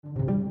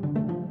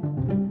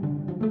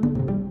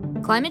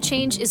Climate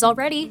change is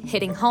already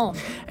hitting home.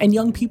 And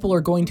young people are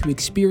going to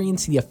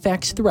experience the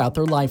effects throughout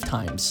their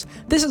lifetimes.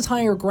 This is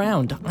Higher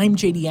Ground. I'm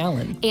JD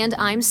Allen. And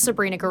I'm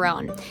Sabrina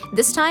Garone.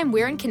 This time,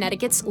 we're in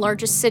Connecticut's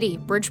largest city,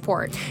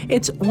 Bridgeport.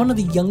 It's one of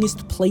the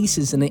youngest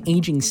places in an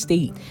aging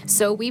state.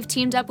 So we've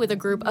teamed up with a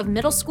group of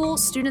middle school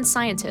student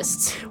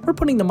scientists. We're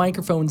putting the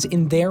microphones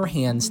in their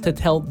hands to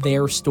tell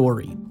their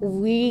story.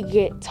 We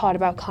get taught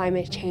about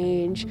climate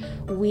change.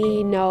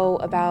 We know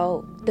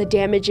about the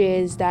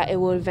damages that it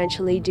will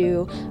eventually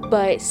do,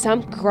 but some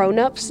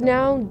grown-ups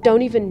now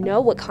don't even know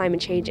what climate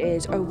change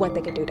is or what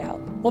they can do to help.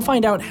 We'll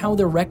find out how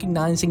they're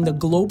recognizing the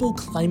global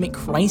climate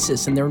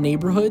crisis in their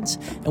neighborhoods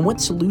and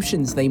what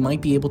solutions they might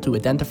be able to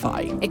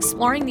identify.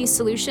 Exploring these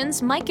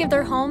solutions might give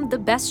their home the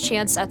best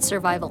chance at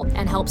survival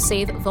and help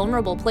save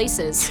vulnerable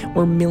places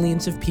where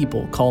millions of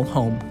people call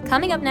home.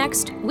 Coming up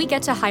next, we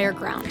get to Higher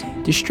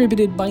Ground.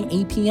 Distributed by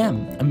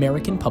APM,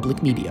 American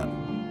Public Media.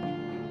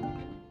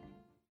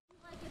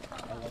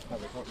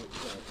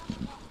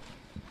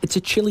 It's a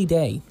chilly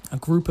day. A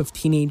group of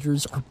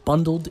teenagers are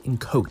bundled in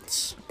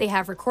coats. They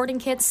have recording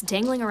kits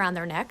dangling around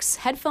their necks,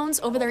 headphones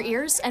over their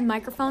ears, and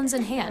microphones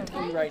in hand.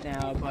 Right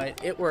now,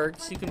 but it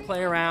works. You can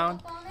play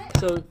around.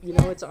 So you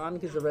know it's on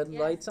because the red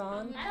light's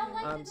on.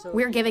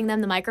 We're giving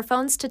them the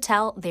microphones to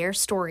tell their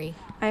story.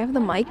 I have the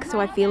mic, so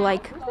I feel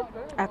like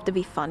I have to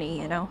be funny,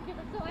 you know?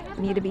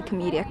 I need to be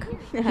comedic,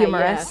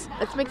 humorous. Yeah.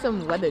 Let's make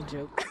some weather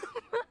joke.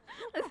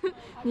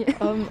 Yeah.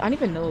 I don't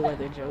even know a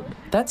weather joke.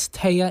 That's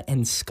Taya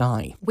and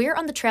Sky. We're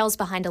on the trails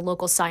behind a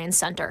local science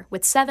center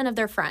with 7 of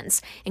their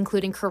friends,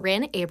 including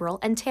Corinne, April,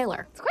 and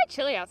Taylor. It's quite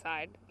chilly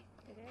outside.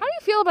 How do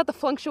you feel about the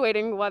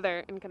fluctuating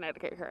weather in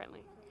Connecticut currently?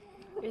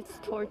 It's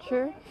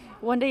torture.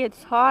 One day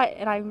it's hot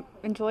and I'm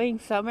enjoying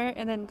summer,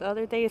 and then the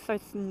other day it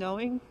starts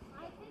snowing.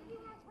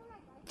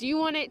 Do you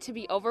want it to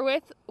be over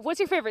with? What's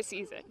your favorite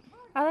season?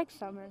 I like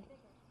summer.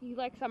 You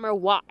like summer,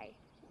 why?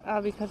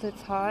 Because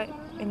it's hot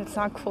and it's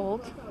not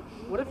cold.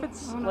 What if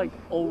it's like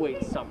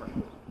always summer?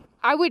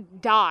 I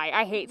would die.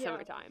 I hate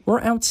summertime.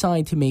 We're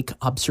outside to make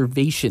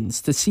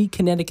observations to see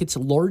Connecticut's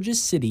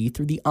largest city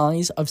through the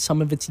eyes of some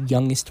of its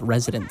youngest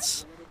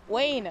residents.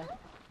 Wayne,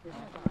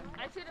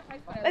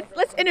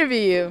 let's interview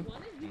you.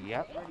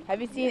 Yep.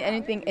 Have you seen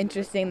anything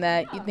interesting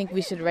that you think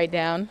we should write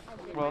down?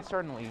 Well,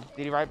 certainly.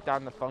 Did you write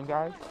down the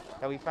fungi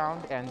that we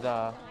found and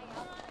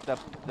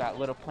that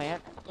little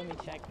plant? Let me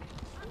check.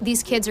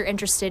 These kids are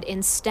interested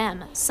in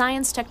STEM,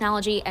 science,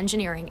 technology,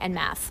 engineering, and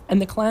math. And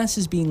the class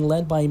is being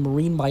led by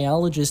marine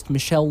biologist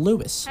Michelle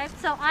Lewis. Okay,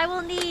 so I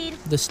will need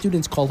The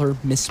students call her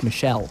Miss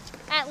Michelle.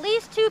 at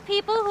least 2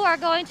 people who are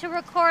going to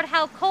record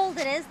how cold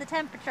it is, the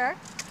temperature.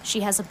 She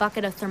has a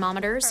bucket of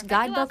thermometers,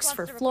 guidebooks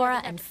for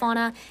flora and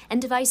fauna,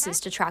 and devices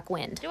to track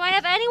wind. Do I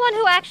have anyone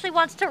who actually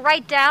wants to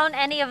write down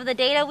any of the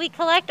data we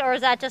collect, or is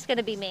that just going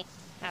to be me?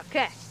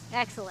 Okay,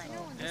 excellent.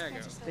 There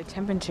you go. The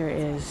temperature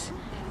is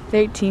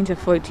 13 to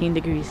 14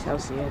 degrees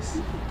Celsius.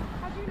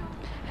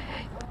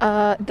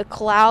 The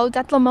clouds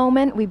at the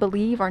moment, we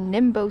believe, are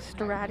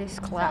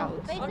nimbostratus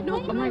clouds.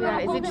 Oh my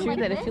god, is it true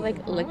that if you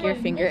lick your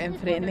finger and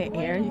put it in the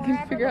air, you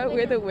can figure out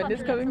where the wind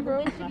is coming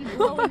from?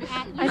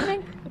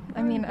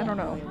 I don't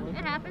know. It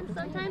happens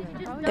sometimes.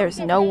 You just There's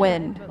no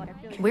wind.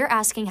 We're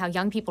asking how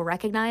young people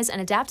recognize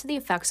and adapt to the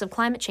effects of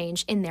climate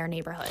change in their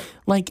neighborhood.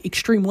 Like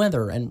extreme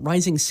weather and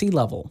rising sea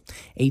level.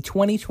 A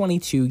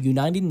 2022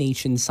 United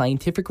Nations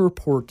scientific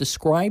report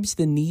describes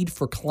the need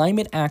for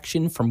climate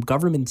action from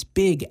governments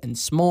big and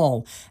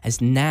small as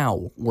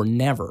now or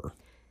never.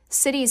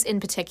 Cities in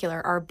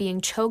particular are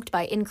being choked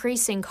by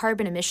increasing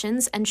carbon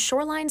emissions, and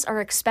shorelines are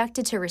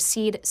expected to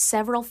recede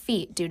several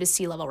feet due to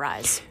sea level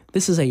rise.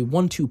 This is a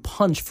 1-2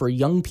 punch for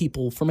young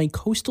people from a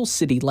coastal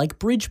city like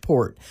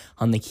Bridgeport,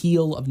 on the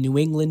heel of New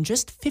England,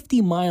 just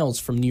 50 miles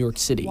from New York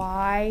City.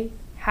 Why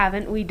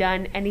haven't we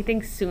done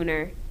anything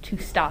sooner to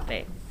stop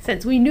it?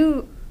 Since we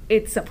knew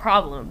it's a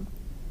problem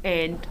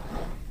and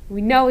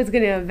we know it's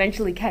going to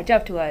eventually catch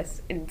up to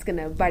us and it's going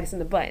to bite us in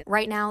the butt.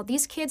 Right now,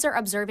 these kids are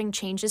observing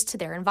changes to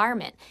their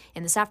environment.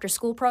 In this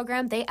after-school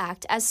program, they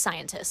act as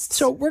scientists.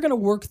 So we're going to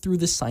work through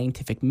the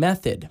scientific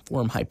method,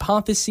 form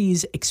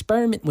hypotheses,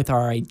 experiment with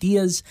our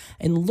ideas,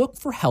 and look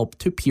for help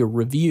to peer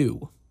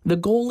review. The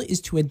goal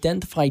is to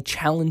identify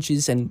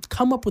challenges and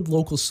come up with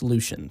local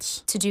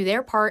solutions. To do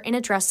their part in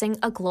addressing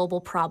a global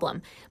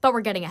problem. But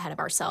we're getting ahead of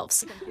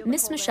ourselves.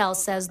 Miss Michelle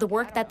says the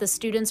work that the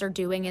students are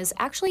doing is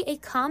actually a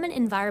common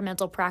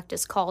environmental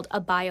practice called a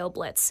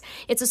BioBlitz.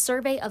 It's a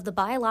survey of the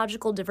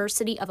biological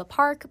diversity of a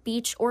park,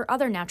 beach, or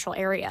other natural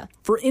area.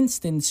 For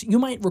instance, you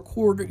might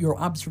record your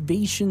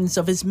observations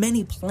of as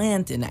many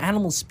plant and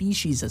animal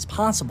species as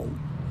possible.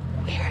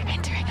 We are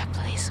entering a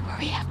place where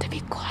we have to be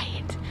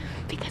quiet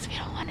because we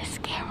don't want to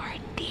scare our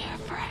dear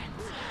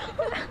friends.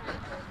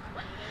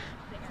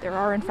 There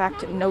are, in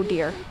fact, no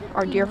deer.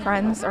 Our dear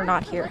friends are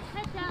not here.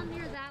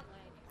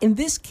 In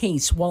this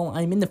case, while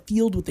I'm in the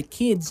field with the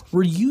kids,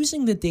 we're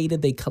using the data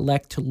they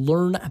collect to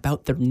learn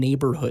about their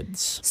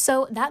neighborhoods.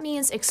 So that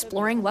means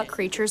exploring what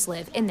creatures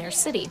live in their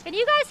city. Can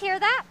you guys hear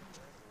that?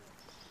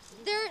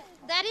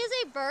 that is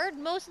a bird.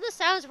 Most of the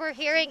sounds we're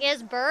hearing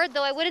is bird,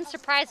 though it wouldn't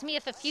surprise me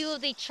if a few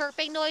of the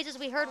chirping noises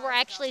we heard were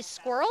actually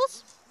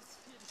squirrels.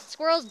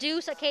 Squirrels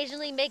do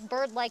occasionally make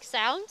bird-like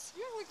sounds.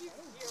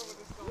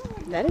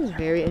 That is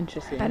very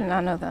interesting. I did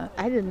not know that.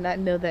 I did not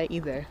know that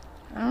either.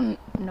 I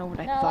don't know what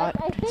I thought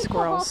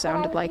squirrels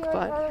sounded like,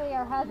 but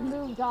earlier has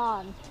moved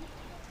on.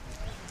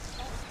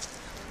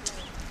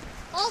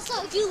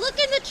 Also, if you look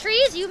in the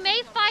trees, you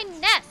may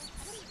find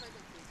nests.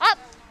 Up.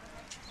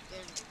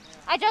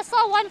 I just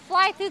saw one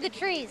fly through the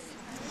trees.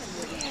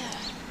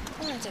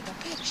 I want to take a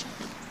picture.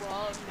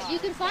 You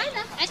can find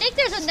them. I think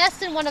there's a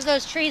nest in one of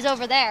those trees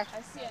over there.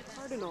 I see a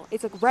cardinal.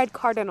 It's a red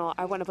cardinal.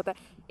 I want to put that.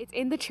 It's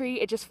in the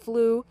tree. It just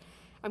flew.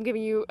 I'm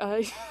giving you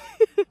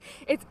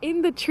it's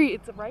in the tree.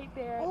 It's right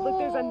there. Look,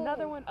 there's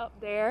another one up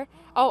there.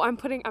 Oh,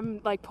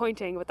 I'm like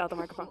pointing without the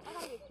microphone.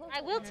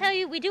 I will tell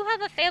you, we do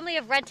have a family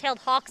of red-tailed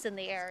hawks in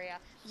the area.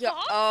 Yeah.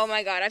 Oh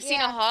my God, I've seen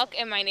a hawk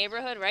in my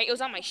neighborhood, right? It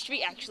was on my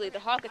street, actually. The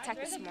hawk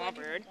attacked a small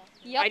bird.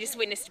 Yep. I just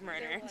witnessed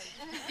murder.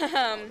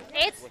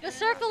 It's the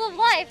circle of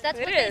life. That's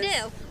what they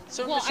do.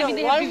 So, Michelle,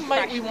 why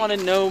might we want to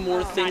know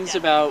more things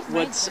about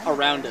what's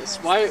around us?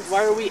 Why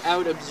are we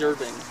out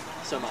observing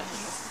so much?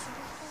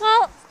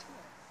 Well,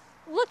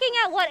 looking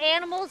at what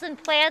animals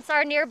and plants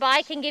are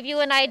nearby can give you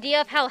an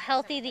idea of how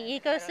healthy the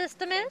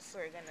ecosystem is.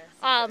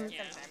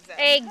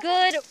 A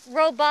good,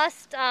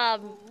 robust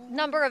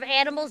number of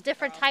animals,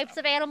 different types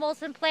of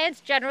animals and plants,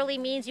 generally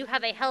means you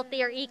have a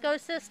healthier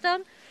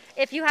ecosystem.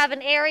 If you have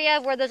an area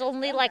where there's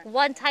only like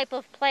one type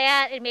of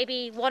plant and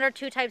maybe one or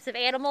two types of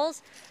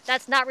animals,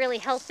 that's not really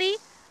healthy.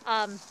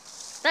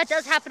 That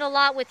does happen a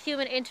lot with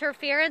human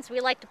interference. We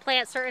like to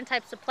plant certain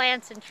types of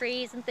plants and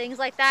trees and things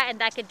like that, and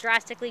that could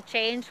drastically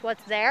change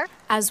what's there.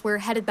 As we're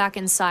headed back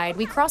inside,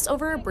 we cross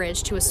over a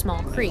bridge to a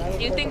small creek.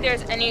 Do you think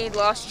there's any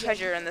lost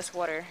treasure in this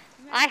water?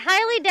 I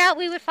highly doubt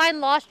we would find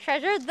lost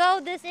treasure,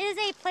 though this is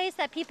a place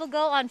that people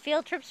go on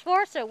field trips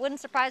for, so it wouldn't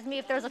surprise me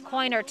if there's a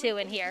coin or two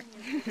in here.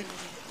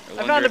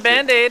 I found a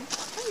Band-Aid.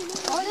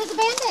 Oh, there's a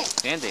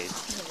Band-Aid. Band-Aid.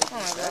 Oh my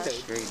gosh.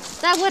 That's great.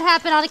 That would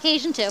happen on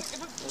occasion, too.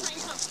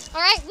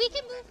 All right, we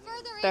can move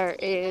further in. There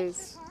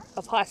is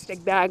a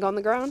plastic bag on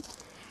the ground.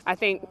 I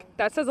think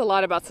that says a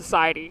lot about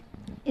society.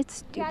 it's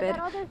stupid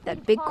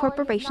that big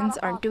corporations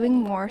aren't doing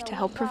more to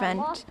help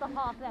prevent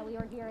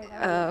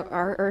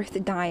our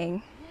Earth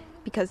dying.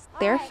 Because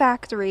their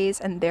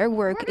factories and their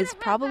work is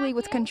probably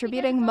what's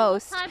contributing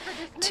most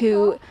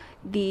to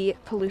the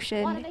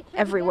pollution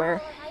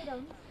everywhere.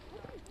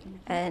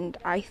 And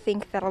I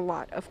think that a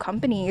lot of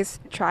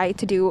companies try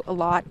to do a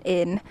lot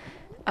in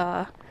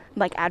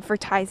like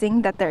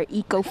advertising that they're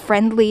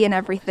eco-friendly and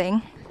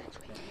everything.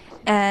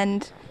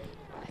 And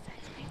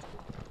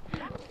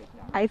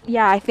I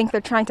think they're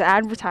trying to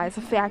advertise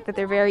the fact that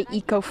they're very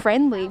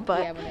eco-friendly,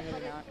 but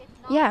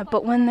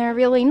but when they're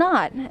really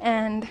not.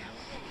 And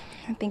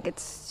I think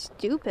it's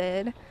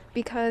stupid,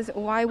 because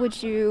why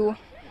would you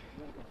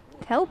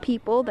tell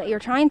people that you're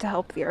trying to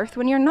help the Earth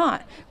when you're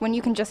not? When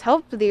you can just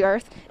help the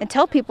Earth and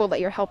tell people that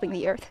you're helping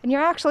the Earth, and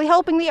you're actually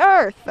helping the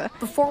Earth.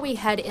 Before we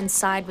head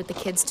inside with the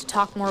kids to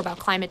talk more about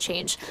climate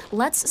change,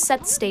 let's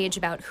set the stage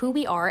about who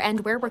we are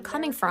and where we're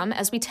coming from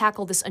as we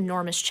tackle this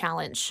enormous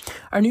challenge.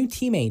 Our new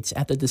teammates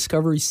at the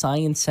Discovery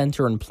Science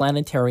Center and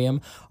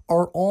Planetarium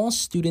are all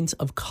students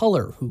of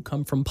color who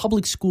come from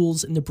public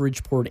schools in the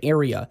Bridgeport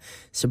area.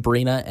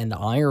 Sabrina and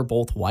I are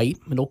both white,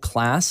 middle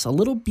class, a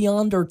little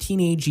beyond our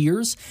teenage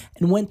years,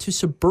 and went to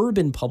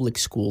suburban public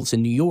schools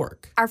in New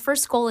York. Our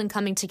first goal in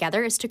coming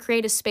together is to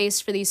create a space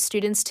for these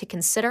students to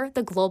consider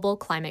the global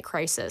climate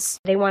crisis.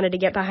 They wanted to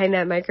get behind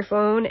that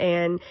microphone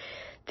and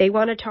they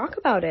want to talk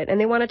about it, and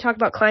they want to talk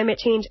about climate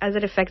change as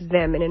it affects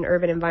them in an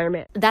urban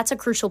environment. That's a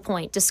crucial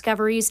point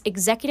Discovery's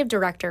executive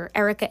director,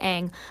 Erica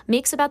Eng,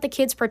 makes about the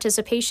kids'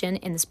 participation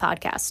in this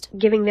podcast.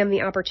 Giving them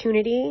the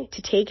opportunity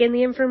to take in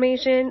the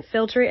information,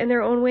 filter it in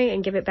their own way,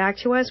 and give it back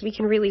to us, we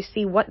can really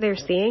see what they're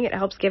seeing. It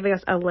helps give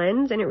us a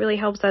lens, and it really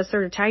helps us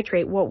sort of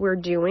titrate what we're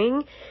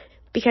doing.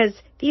 Because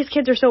these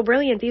kids are so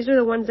brilliant. These are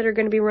the ones that are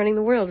going to be running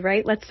the world,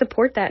 right? Let's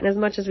support that in as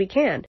much as we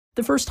can.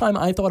 The first time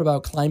I thought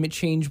about climate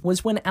change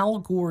was when Al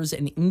Gore's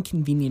An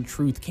Inconvenient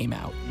Truth came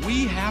out.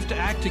 We have to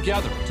act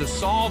together to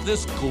solve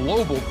this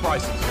global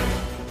crisis.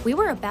 We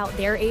were about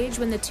their age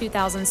when the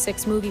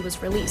 2006 movie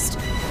was released.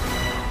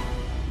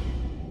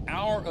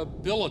 Our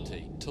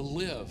ability to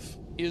live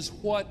is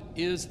what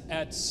is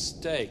at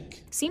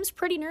stake. Seems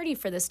pretty nerdy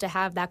for this to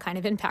have that kind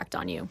of impact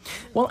on you.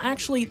 Well,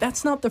 actually,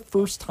 that's not the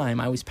first time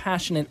I was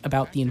passionate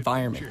about the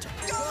environment.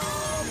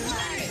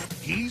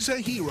 He's a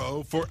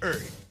hero for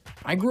Earth.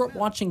 I grew up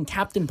watching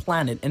Captain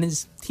Planet and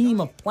his team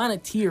of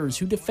Planeteers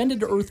who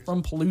defended Earth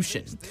from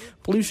pollution.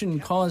 Pollution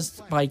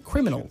caused by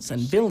criminals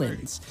and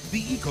villains. The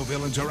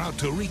eco-villains are out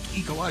to wreak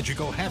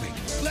ecological havoc.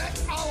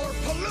 Let our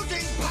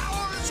polluting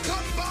powers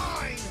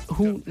combine!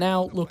 Who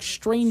now look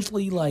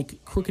strangely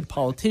like crooked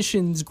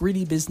politicians,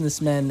 greedy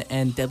businessmen,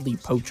 and deadly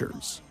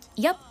poachers.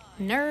 Yep,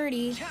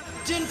 nerdy.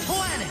 Captain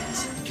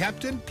Planet!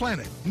 Captain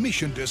Planet,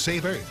 mission to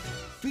save Earth.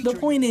 The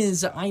point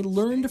is, I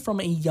learned from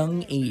a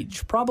young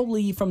age,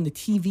 probably from the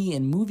TV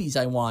and movies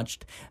I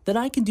watched, that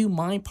I can do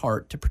my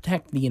part to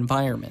protect the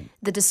environment.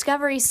 The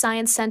Discovery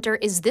Science Center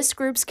is this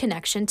group's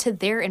connection to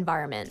their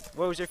environment.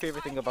 What was your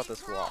favorite thing about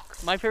this walk?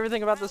 My favorite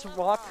thing about this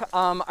walk,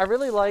 I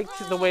really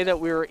liked the way that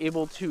we were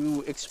able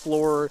to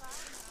explore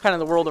kind of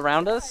the world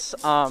around us.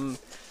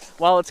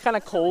 While it's kind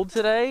of cold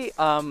today,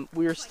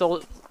 we're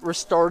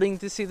starting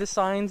to see the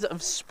signs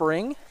of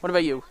spring. What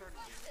about you?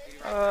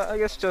 I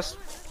guess just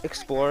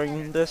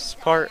exploring this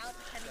part,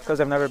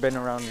 because I've never been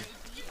around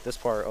this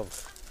part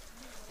of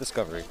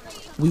Discovery.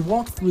 We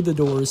walk through the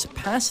doors,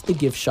 past the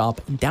gift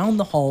shop, and down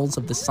the halls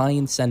of the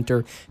Science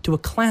Center to a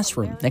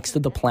classroom next to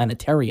the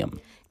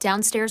planetarium.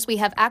 Downstairs, we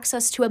have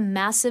access to a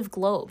massive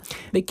globe.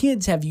 The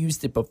kids have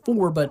used it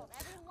before, but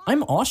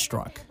I'm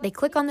awestruck. They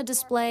click on the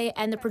display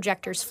and the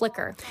projectors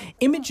flicker.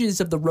 Images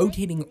of the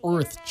rotating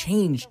Earth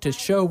change to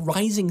show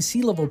rising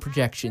sea level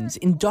projections,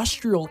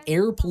 industrial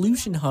air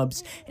pollution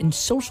hubs, and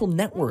social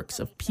networks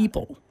of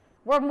people.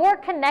 We're more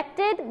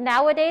connected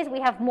nowadays.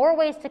 We have more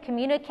ways to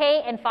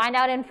communicate and find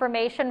out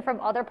information from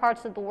other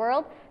parts of the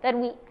world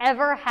than we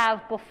ever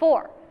have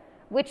before,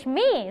 which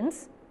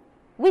means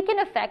we can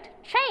affect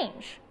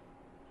change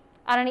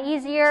on an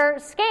easier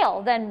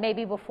scale than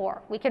maybe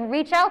before. We can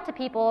reach out to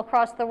people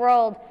across the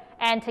world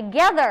and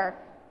together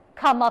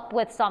come up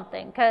with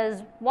something.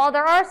 Because while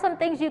there are some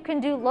things you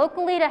can do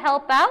locally to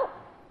help out,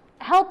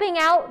 helping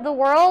out the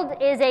world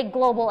is a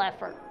global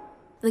effort.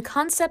 The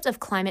concept of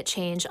climate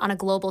change on a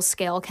global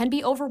scale can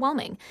be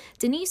overwhelming.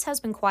 Denise has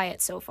been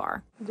quiet so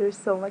far. There's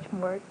so much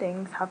more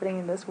things happening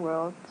in this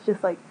world. It's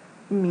just like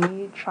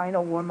me trying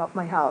to warm up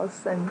my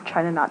house and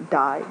trying to not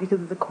die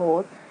because of the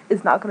cold.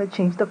 It's not going to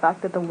change the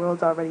fact that the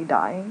world's already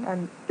dying,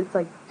 and it's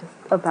like just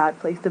a bad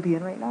place to be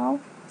in right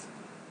now.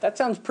 That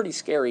sounds pretty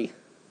scary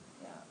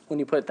when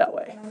you put it that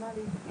way.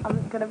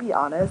 I'm going to be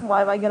honest.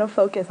 Why am I going to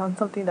focus on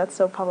something that's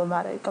so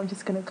problematic? I'm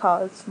just going to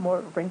cause more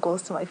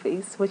wrinkles to my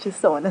face, which is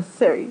so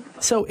unnecessary.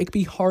 So it can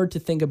be hard to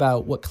think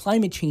about what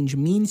climate change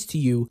means to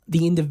you,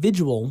 the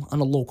individual,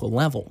 on a local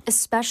level.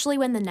 Especially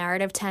when the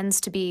narrative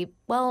tends to be,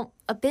 well,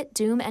 a bit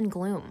doom and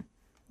gloom.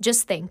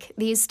 Just think,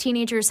 these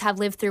teenagers have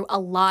lived through a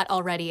lot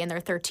already in their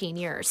 13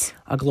 years.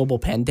 A global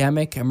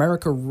pandemic,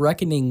 America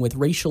reckoning with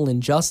racial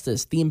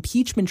injustice, the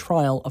impeachment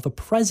trial of a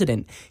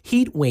president,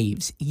 heat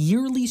waves,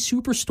 yearly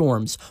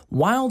superstorms,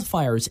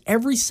 wildfires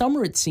every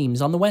summer, it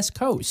seems, on the West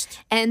Coast.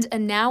 And a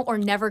now or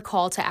never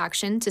call to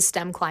action to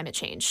stem climate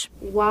change.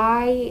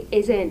 Why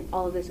isn't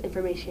all of this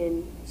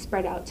information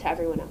spread out to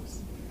everyone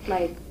else?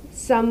 Like,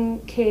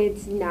 some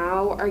kids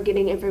now are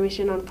getting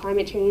information on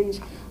climate change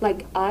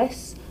like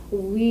us.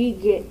 We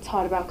get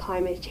taught about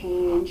climate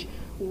change.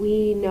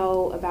 We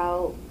know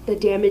about the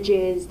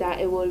damages that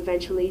it will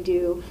eventually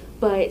do,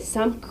 but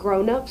some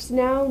grown-ups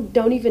now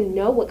don't even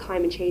know what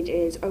climate change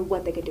is or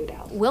what they could do to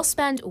help. We'll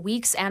spend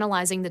weeks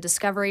analyzing the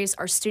discoveries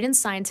our student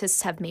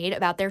scientists have made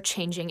about their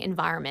changing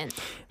environment.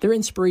 Their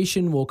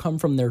inspiration will come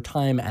from their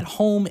time at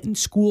home, in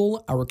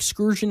school, our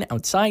excursion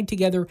outside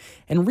together,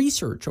 and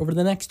research over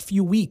the next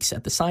few weeks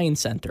at the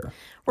Science Center.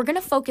 We're going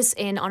to focus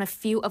in on a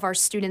few of our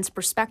students'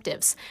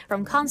 perspectives,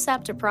 from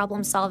concept to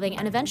problem solving,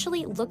 and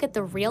eventually look at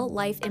the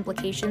real-life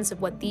implications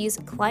of what these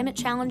climate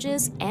challenges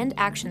and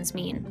actions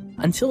mean.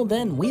 Until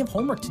then, we have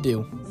homework to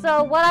do.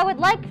 So what I would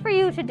like for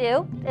you to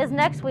do is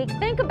next week,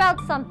 think about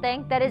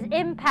something that is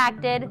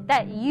impacted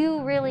that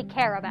you really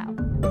care about.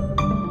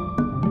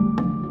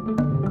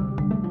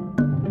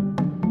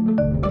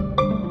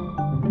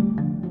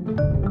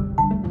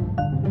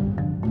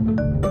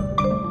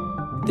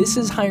 This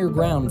is Higher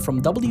Ground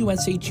from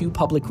WSHU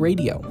Public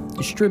Radio,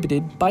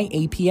 distributed by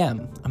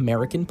APM,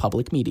 American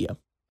Public Media.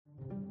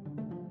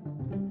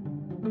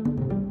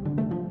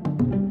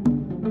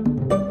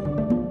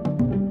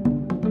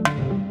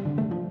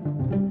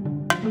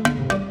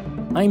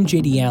 I'm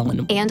JD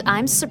Allen. And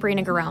I'm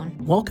Sabrina Garone.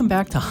 Welcome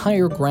back to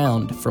Higher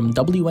Ground from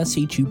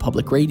WSHU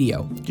Public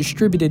Radio,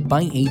 distributed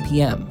by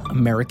APM,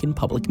 American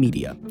Public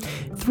Media.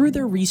 Through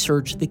their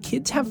research, the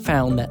kids have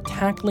found that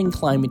tackling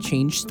climate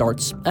change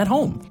starts at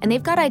home. And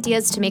they've got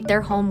ideas to make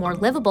their home more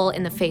livable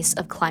in the face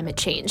of climate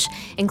change,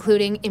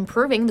 including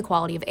improving the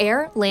quality of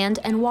air, land,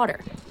 and water.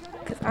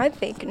 Because I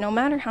think no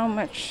matter how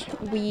much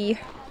we,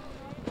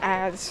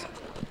 as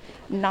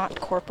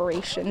not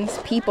corporations,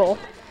 people,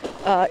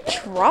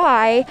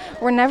 try,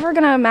 we're never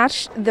going to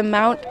match the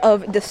amount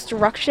of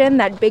destruction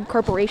that big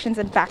corporations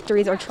and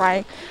factories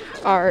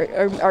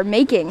are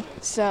making.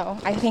 So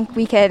I think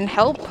we can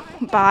help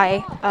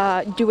by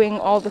doing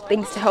all the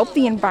things to help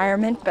the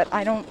environment, but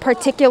I don't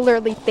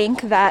particularly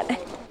think that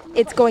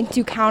it's going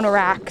to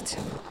counteract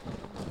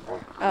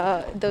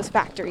those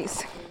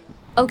factories.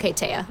 Okay,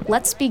 Taya,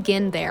 let's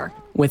begin there.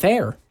 With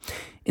air.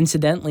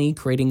 Incidentally,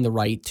 creating the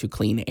right to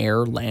clean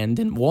air, land,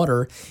 and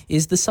water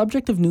is the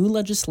subject of new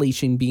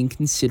legislation being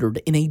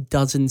considered in a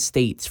dozen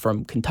states,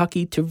 from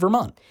Kentucky to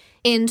Vermont.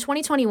 In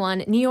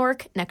 2021, New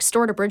York, next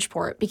door to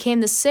Bridgeport,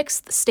 became the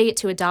 6th state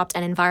to adopt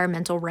an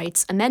environmental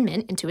rights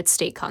amendment into its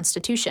state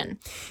constitution.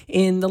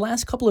 In the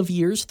last couple of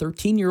years,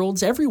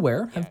 13-year-olds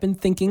everywhere have been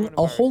thinking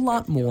a whole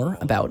lot more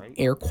about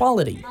air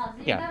quality.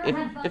 Yeah,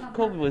 if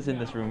COVID was in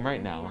this room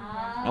right now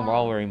and we're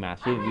all wearing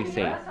masks, we would be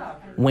safe.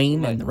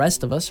 Wayne and the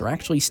rest of us are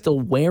actually still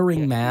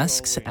wearing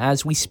masks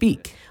as we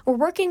speak. We're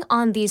working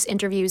on these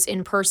interviews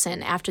in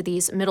person after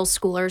these middle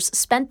schoolers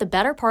spent the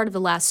better part of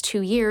the last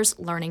 2 years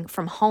learning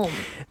from home.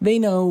 They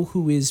know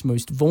who is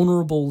most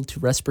vulnerable to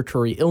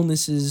respiratory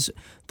illnesses,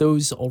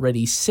 those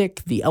already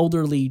sick, the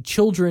elderly,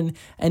 children,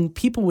 and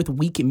people with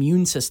weak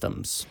immune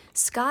systems.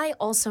 Sky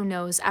also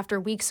knows after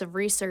weeks of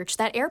research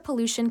that air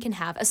pollution can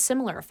have a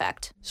similar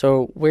effect.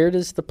 So where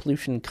does the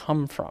pollution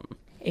come from?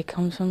 It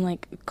comes from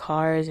like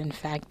cars and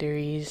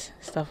factories,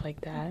 stuff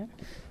like that.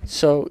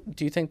 So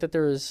do you think that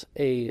there is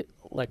a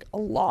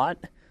lot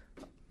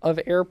of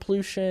air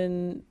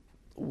pollution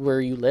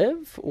where you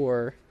live,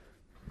 or?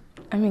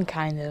 I mean,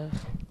 kind of.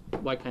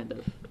 Why kind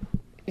of?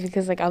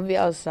 Because I'll be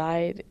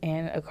outside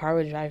and a car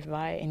would drive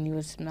by and you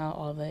would smell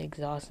all the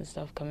exhaust and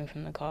stuff coming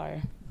from the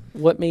car.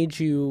 What made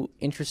you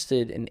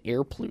interested in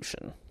air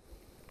pollution?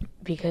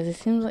 Because it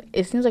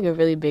seems like a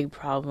really big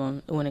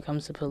problem when it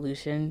comes to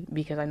pollution,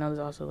 because I know there's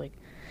also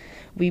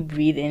we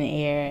breathe in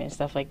air and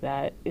stuff like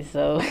that.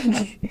 So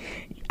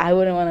I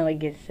wouldn't want to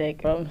get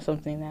sick from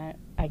something that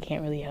I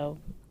can't really help.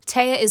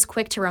 Taya is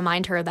quick to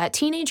remind her that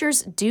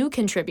teenagers do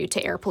contribute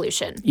to air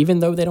pollution. Even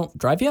though they don't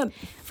drive yet?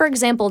 For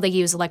example, they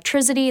use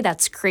electricity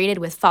that's created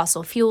with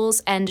fossil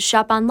fuels and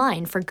shop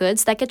online for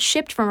goods that get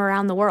shipped from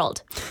around the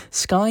world.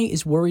 Sky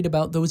is worried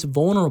about those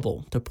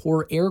vulnerable to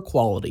poor air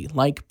quality,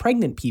 like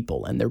pregnant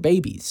people and their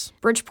babies.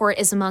 Bridgeport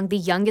is among the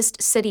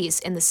youngest cities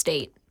in the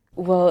state.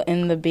 Well,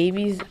 in the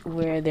babies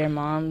where their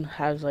mom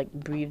has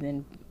breathed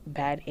in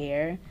bad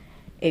air,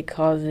 it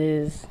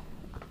causes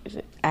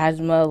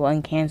asthma,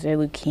 lung cancer,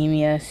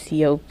 leukemia,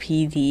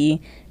 COPD,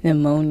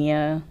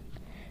 pneumonia,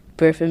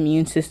 birth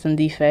immune system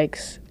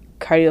defects,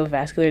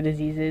 cardiovascular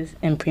diseases,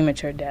 and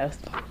premature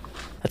death.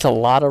 That's a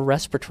lot of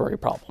respiratory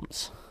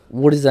problems.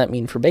 What does that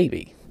mean for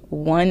baby?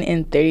 1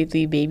 in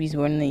 33 babies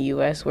born in the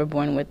U.S. were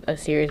born with a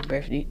serious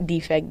birth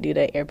defect due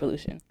to air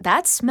pollution.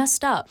 That's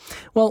messed up.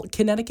 Well,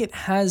 Connecticut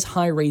has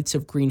high rates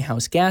of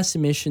greenhouse gas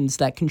emissions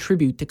that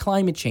contribute to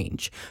climate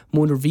change.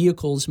 Motor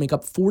vehicles make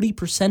up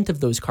 40% of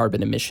those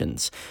carbon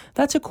emissions.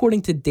 That's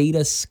according to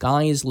data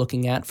Sky is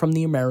looking at from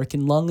the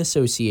American Lung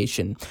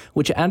Association,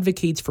 which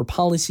advocates for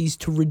policies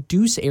to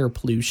reduce air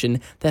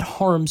pollution that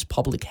harms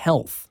public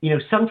health.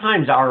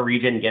 Sometimes our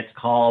region gets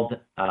called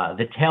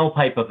the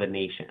tailpipe of the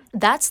nation.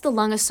 That's the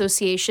Lung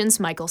Association's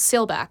Michael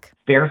Seelbach.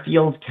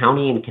 Fairfield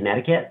County in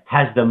Connecticut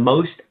has the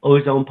most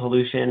ozone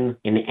pollution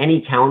in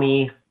any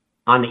county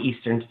on the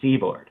eastern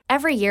seaboard.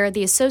 Every year,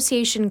 the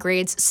association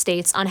grades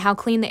states on how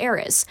clean the air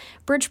is.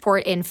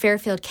 Bridgeport in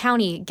Fairfield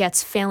County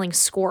gets failing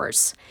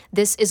scores.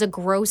 This is a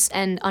gross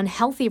and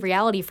unhealthy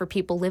reality for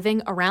people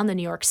living around the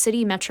New York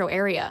City metro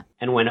area.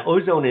 And when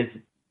ozone is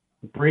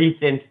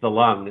breathed into the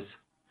lungs,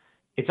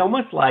 it's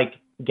almost like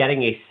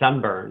getting a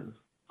sunburn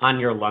on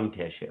your lung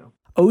tissue.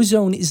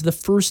 Ozone is the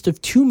first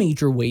of 2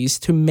 major ways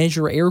to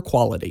measure air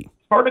quality.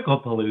 Particle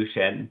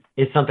pollution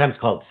is sometimes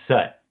called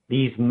soot,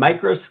 these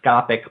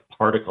microscopic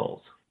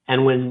particles.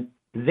 And when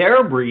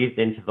they're breathed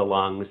into the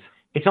lungs,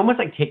 it's almost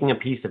like taking a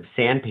piece of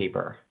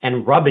sandpaper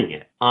and rubbing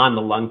it on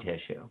the lung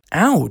tissue.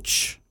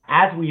 Ouch!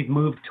 As we've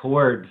moved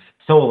towards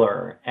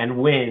solar and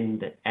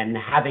wind and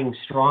having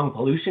strong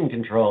pollution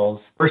controls,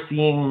 we're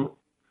seeing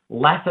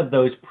less of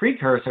those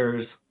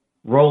precursors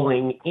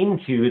rolling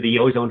into the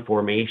ozone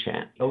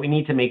formation. But we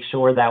need to make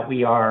sure that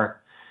we are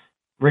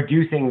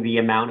reducing the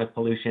amount of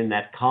pollution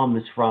that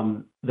comes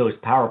from those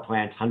power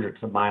plants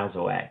hundreds of miles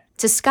away.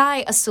 To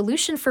Sky, a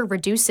solution for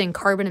reducing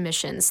carbon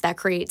emissions that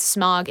create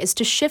smog is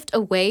to shift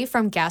away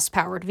from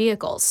gas-powered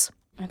vehicles.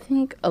 I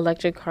think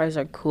electric cars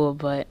are cool,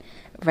 but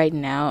right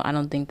now I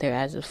don't think they're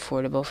as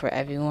affordable for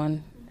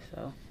everyone.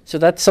 So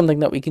that's something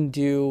that we can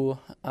do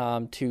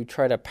to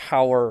try to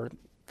power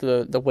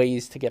the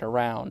ways to get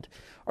around.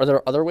 Are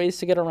there other ways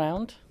to get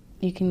around?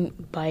 You can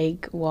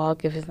bike,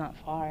 walk if it's not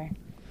far.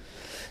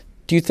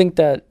 Do you think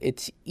that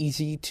it's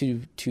easy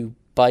to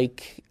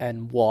bike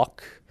and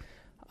walk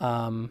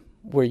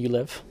where you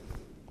live?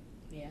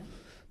 Yeah.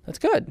 That's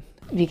good.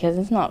 Because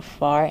it's not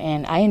far,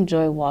 and I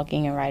enjoy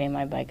walking and riding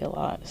my bike a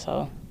lot,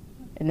 so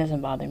it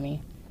doesn't bother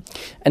me.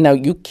 And now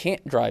you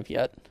can't drive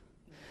yet,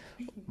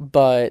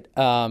 but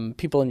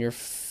people in your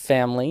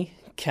family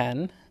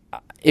can.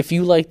 If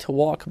you like to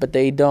walk but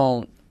they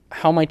don't,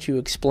 how might you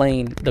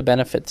explain the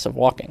benefits of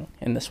walking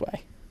in this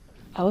way?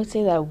 I would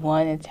say that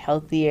 1, it's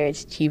healthier,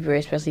 it's cheaper,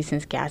 especially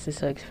since gas is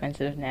so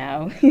expensive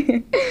now.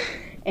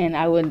 And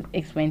I would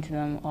explain to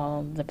them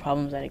all the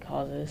problems that it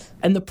causes.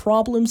 And the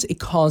problems it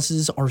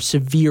causes are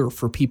severe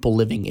for people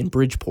living in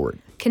Bridgeport.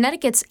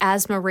 Connecticut's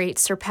asthma rate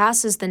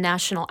surpasses the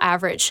national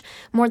average.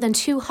 More than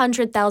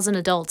 200,000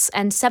 adults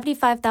and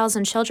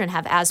 75,000 children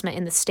have asthma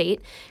in the state.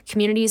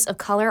 Communities of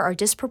color are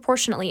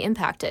disproportionately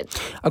impacted.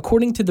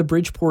 According to the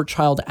Bridgeport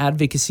Child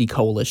Advocacy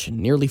Coalition,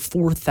 nearly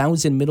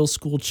 4,000 middle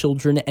school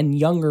children and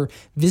younger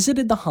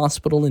visited the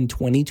hospital in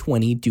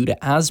 2020 due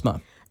to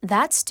asthma.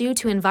 That's due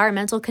to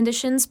environmental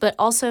conditions, but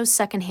also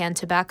secondhand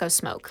tobacco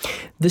smoke.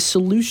 The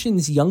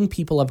solutions young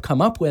people have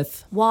come up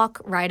with: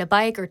 walk, ride a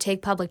bike, or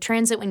take public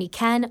transit when you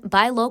can,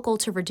 buy local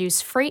to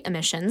reduce freight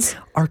emissions,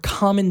 are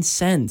common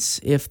sense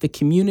if the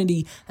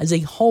community as a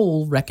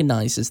whole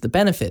recognizes the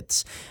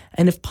benefits,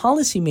 and if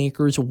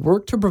policymakers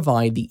work to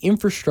provide the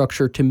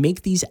infrastructure to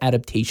make these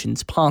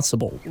adaptations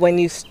possible. When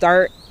you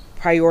start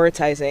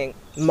prioritizing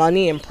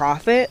money and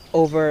profit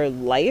over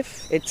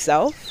life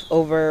itself,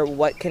 over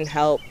what can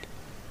help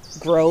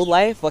grow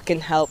life, what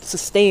can help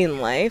sustain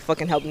life, what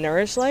can help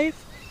nourish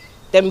life,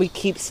 then we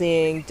keep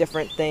seeing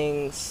different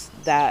things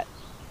that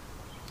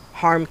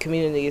harm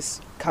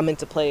communities come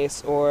into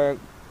place or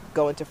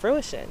go into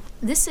fruition.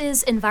 This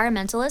is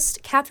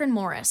environmentalist Catherine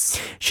Morris.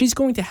 She's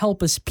going to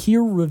help us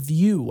peer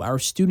review our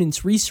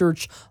students'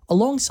 research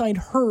alongside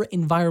her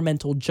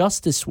environmental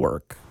justice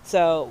work.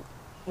 So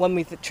when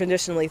we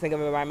traditionally think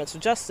of environmental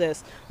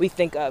justice, we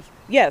think of,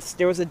 yes,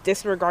 there was a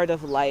disregard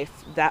of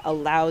life that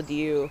allowed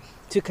you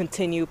to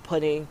continue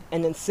putting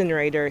an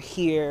incinerator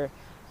here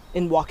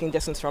in walking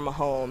distance from a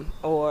home,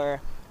 or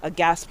a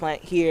gas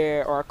plant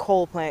here, or a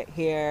coal plant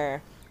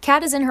here.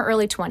 Kat is in her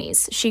early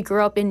 20s. She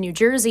grew up in New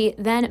Jersey,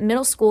 then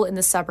middle school in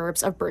the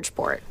suburbs of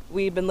Bridgeport.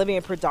 We've been living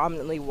in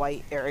predominantly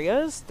white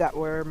areas that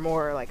were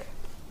more like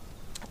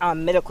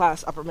middle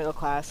class, upper middle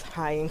class,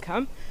 high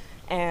income.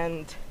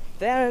 And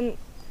then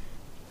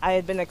I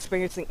had been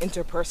experiencing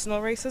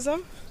interpersonal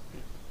racism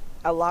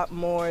a lot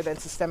more than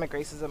systemic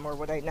racism, or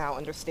what I now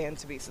understand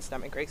to be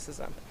systemic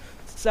racism.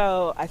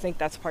 So I think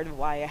that's part of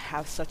why I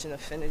have such an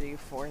affinity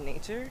for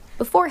nature.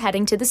 Before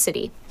heading to the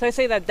city. So I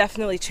say that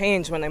definitely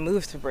changed when I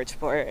moved to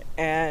Bridgeport,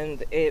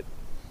 and it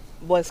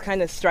was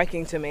kind of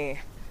striking to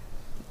me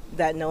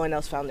that no one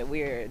else found it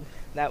weird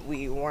that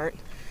we weren't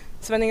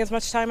spending as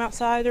much time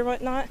outside or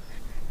whatnot.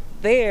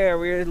 There,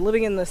 we were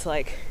living in this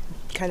like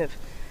kind of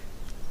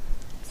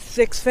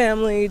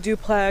 6-family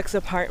duplex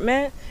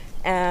apartment,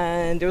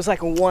 and there was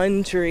like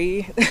one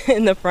tree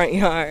in the front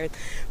yard,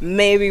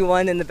 maybe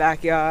one in the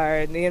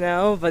backyard, you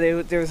know, but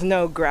there was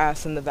no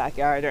grass in the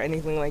backyard or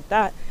anything like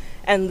that.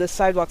 And the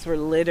sidewalks were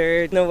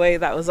littered in a way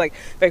that was like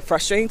very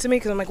frustrating to me,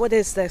 because I'm like, what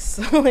is this?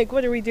 Like,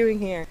 what are we doing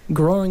here?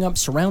 Growing up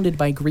surrounded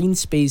by green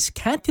space,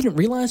 Kat didn't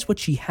realize what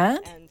she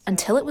had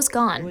until it was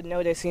gone. I would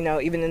notice, you know,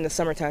 even in the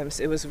summer times,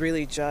 it was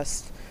really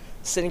just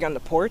sitting on the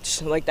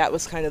porch. Like, that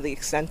was kind of the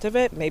extent of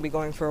it. Maybe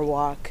going for a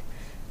walk,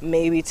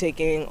 maybe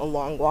taking a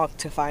long walk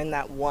to find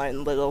that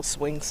one little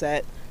swing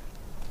set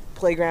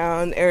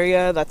playground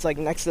area that's like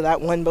next to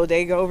that one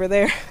bodega over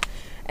there.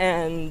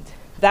 And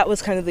that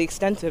was kind of the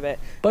extent of it.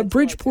 But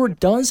Bridgeport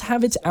does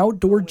have its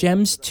outdoor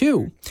gems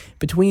too.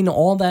 Between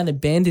all that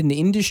abandoned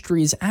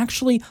industry is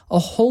actually a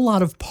whole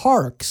lot of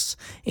parks.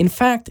 In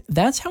fact,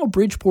 that's how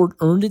Bridgeport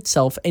earned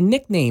itself a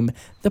nickname,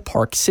 the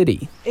Park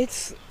City.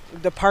 It's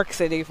the Park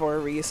City for a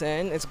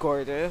reason. It's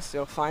gorgeous.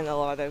 You'll find a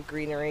lot of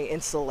greenery in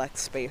select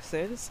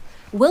spaces.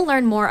 We'll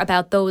learn more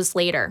about those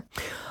later.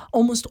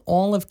 Almost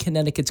all of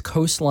Connecticut's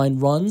coastline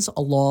runs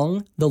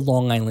along the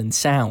Long Island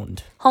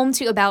Sound. Home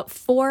to about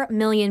 4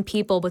 million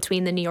people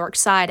between the New York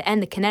side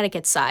and the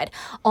Connecticut side,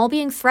 all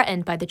being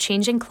threatened by the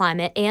changing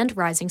climate and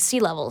rising sea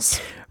levels.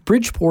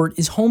 Bridgeport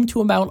is home to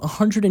about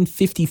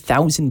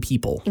 150,000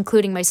 people,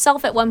 including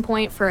myself at one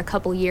point for a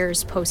couple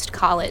years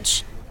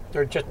post-college.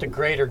 There's just a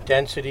greater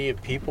density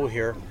of people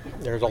here.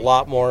 There's a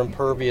lot more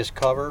impervious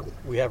cover.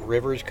 We have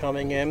rivers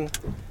coming in,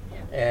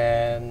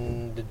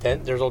 and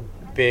there's a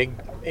big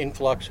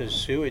influx of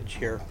sewage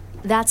here.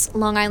 That's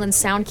Long Island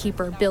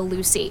Soundkeeper Bill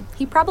Lucy.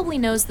 He probably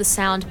knows the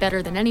sound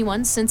better than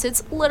anyone, since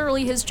it's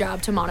literally his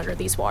job to monitor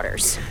these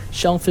waters.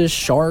 Shellfish,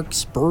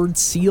 sharks, birds,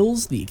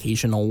 seals, the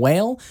occasional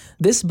whale.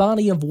 This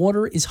body of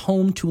water is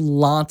home to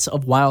lots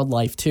of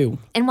wildlife too.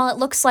 And while it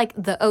looks like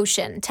the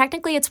ocean,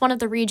 technically it's one of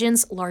the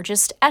region's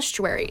largest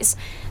estuaries.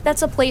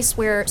 That's a place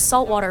where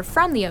saltwater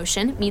from the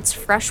ocean meets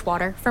fresh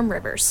water from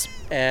rivers.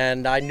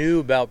 And I knew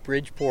about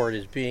Bridgeport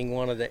as being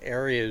one of the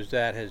areas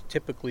that has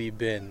typically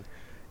been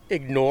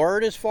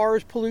ignored as far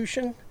as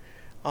pollution.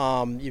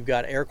 You've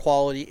got air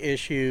quality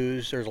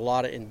issues. There's a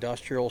lot of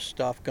industrial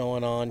stuff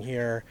going on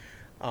here.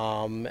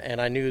 And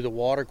I knew the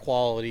water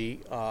quality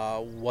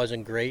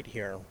wasn't great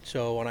here.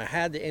 So when I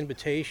had the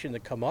invitation to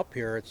come up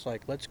here, it's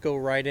like, let's go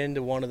right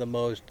into one of the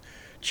most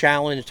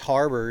challenged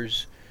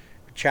harbors,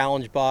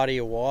 challenged body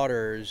of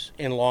waters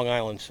in Long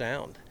Island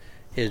Sound,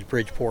 is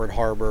Bridgeport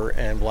Harbor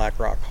and Black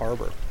Rock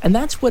Harbor. And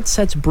that's what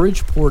sets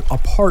Bridgeport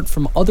apart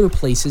from other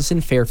places in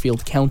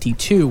Fairfield County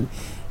too.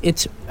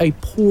 It's a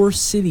poor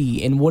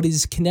city in what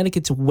is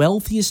Connecticut's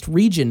wealthiest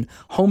region,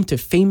 home to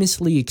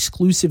famously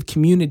exclusive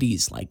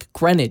communities like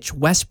Greenwich,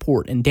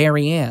 Westport, and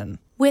Darien.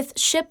 With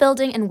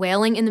shipbuilding and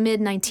whaling in the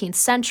mid-19th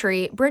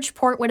century,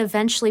 Bridgeport would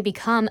eventually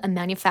become a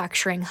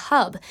manufacturing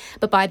hub.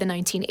 But by the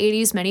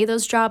 1980s, many of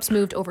those jobs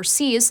moved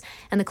overseas,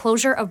 and the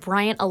closure of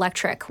Bryant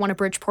Electric, one of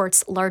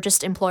Bridgeport's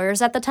largest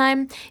employers at the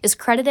time, is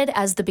credited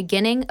as the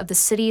beginning of the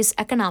city's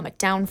economic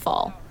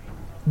downfall.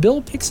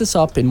 Bill picks us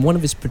up in one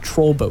of his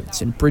patrol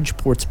boats in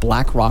Bridgeport's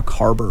Black Rock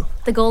Harbor.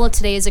 The goal of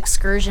today's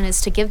excursion is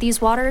to give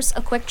these waters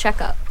a quick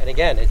checkup. And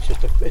again,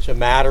 it's a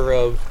matter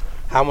of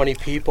how many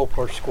people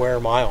per square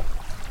mile.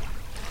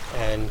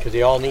 And because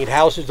they all need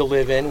houses to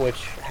live in,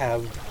 which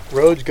have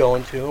roads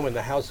going to them, and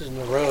the houses and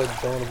the roads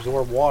don't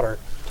absorb water.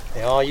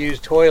 They all use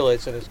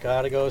toilets, and it's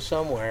got to go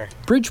somewhere.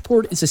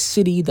 Bridgeport is a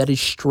city that is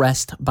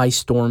stressed by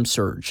storm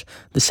surge.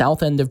 The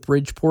south end of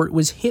Bridgeport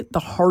was hit the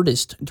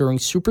hardest during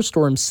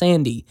Superstorm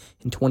Sandy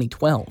in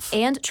 2012.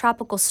 And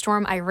Tropical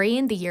Storm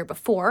Irene the year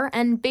before,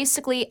 and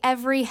basically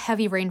every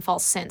heavy rainfall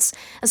since,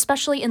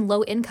 especially in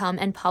low-income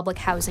and public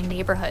housing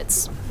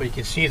neighborhoods. But you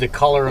can see the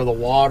color of the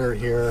water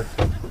here.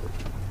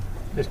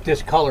 This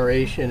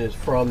discoloration is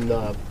from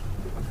the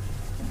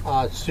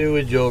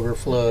sewage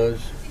overflows.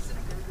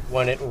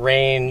 When it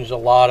rains, a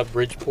lot of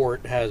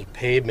Bridgeport has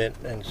pavement,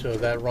 and so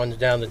that runs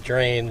down the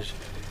drains,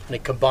 and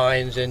it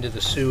combines into the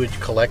sewage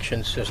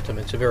collection system.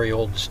 It's a very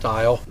old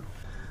style.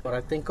 But I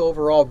think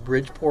overall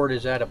Bridgeport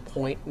is at a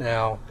point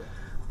now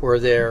where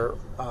they're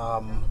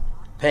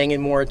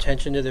paying more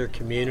attention to their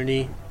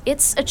community.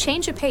 It's a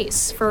change of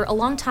pace. For a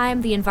long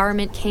time, the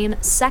environment came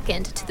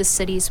second to the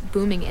city's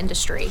booming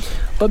industry.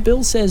 But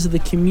Bill says the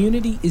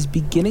community is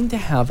beginning to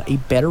have a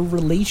better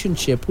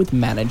relationship with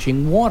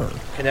managing water.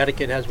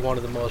 Connecticut has one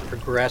of the most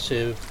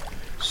progressive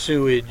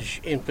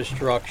sewage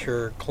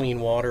infrastructure,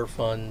 clean water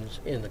funds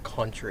in the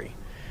country.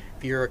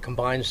 If you're a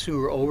combined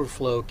sewer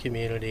overflow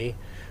community,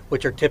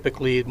 which are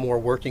typically more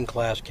working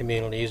class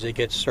communities, they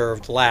get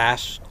served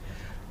last.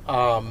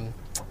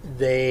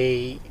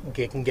 They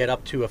can get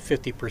up to a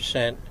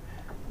 50%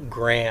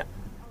 grant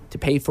to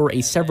pay for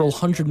a several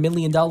 $100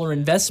 million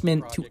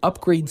investment to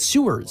upgrade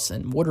sewers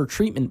and water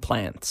treatment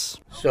plants.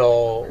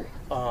 So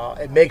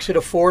it makes it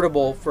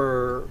affordable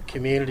for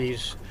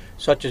communities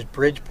such as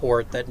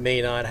Bridgeport that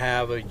may not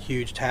have a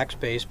huge tax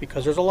base,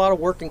 because there's a lot of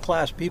working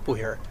class people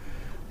here,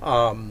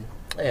 and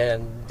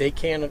they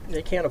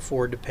can't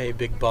afford to pay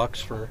big bucks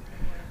for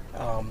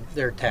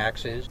their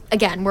taxes.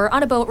 Again, we're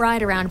on a boat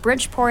ride around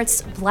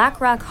Bridgeport's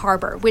Black Rock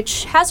Harbor,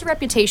 which has a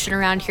reputation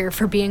around here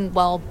for being,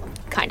 well,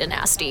 kind of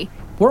nasty.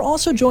 We're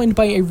also joined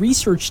by a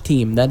research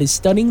team that is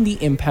studying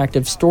the impact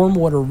of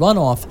stormwater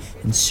runoff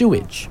and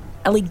sewage.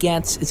 Ellie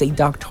Gatz is a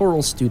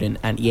doctoral student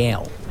at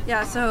Yale.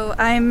 Yeah, so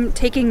I'm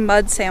taking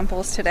mud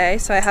samples today.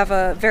 So I have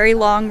a very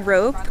long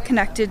rope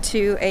connected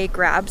to a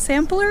grab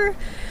sampler,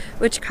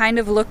 which kind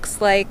of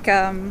looks like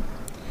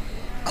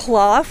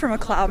claw from a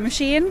claw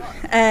machine,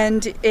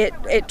 and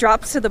it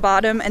drops to the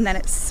bottom and then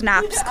it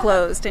snaps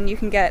closed, and you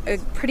can get a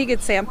pretty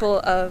good sample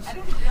of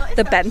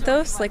the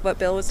benthos, like what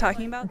Bill was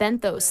talking about.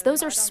 Benthos,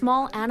 those are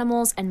small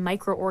animals and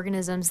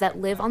microorganisms that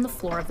live on the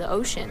floor of the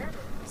ocean.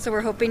 So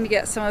we're hoping to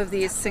get some of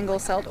these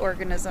single-celled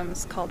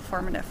organisms called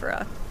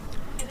foraminifera.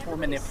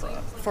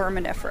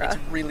 Foraminifera.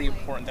 It's really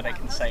important that I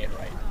can say it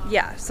right.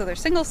 Yeah, so they're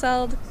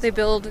single-celled. They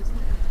build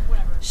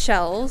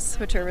shells,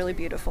 which are really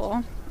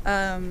beautiful.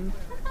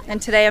 And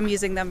today I'm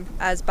using them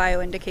as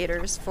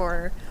bioindicators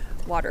for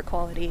water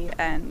quality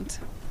and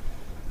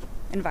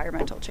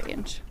environmental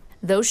change.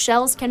 Those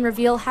shells can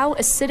reveal how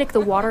acidic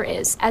the water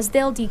is, as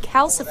they'll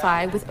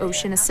decalcify with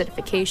ocean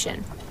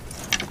acidification.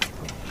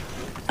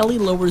 Ellie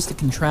lowers the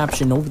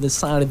contraption over the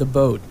side of the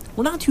boat.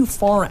 We're not too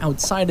far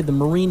outside of the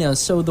marina,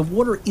 so the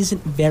water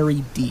isn't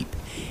very deep.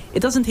 It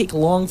doesn't take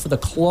long for the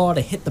claw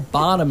to hit the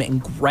bottom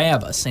and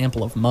grab a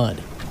sample of mud.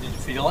 Did you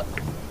feel it?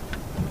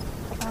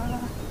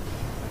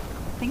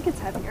 I think it's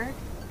heavier.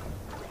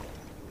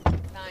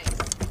 Nice.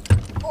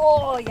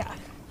 Oh, yeah.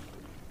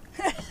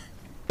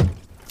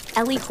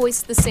 Ellie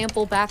hoists the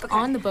sample back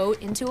on the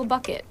boat into a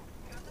bucket.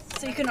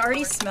 So you can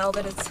already smell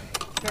that it's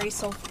very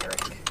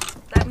sulfuric.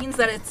 That means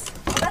that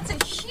that's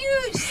a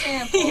huge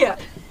sample. Yeah.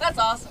 That's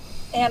awesome.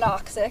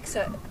 Anoxic,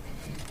 so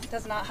it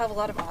does not have a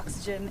lot of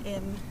oxygen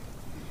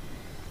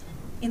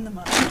in the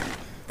mud.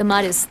 The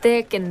mud is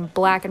thick and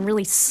black and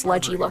really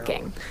sludgy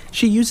looking.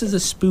 She uses a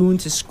spoon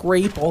to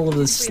scrape all of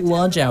the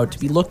sludge out to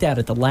be looked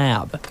at the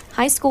lab.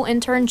 High school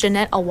intern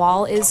Jeanette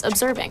Awal is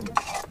observing.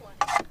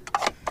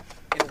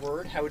 In a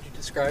word, how would you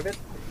describe it?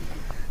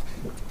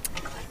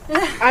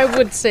 I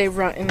would say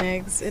rotten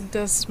eggs. It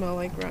does smell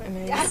like rotten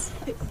eggs.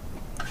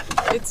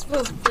 It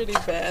smells pretty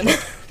bad.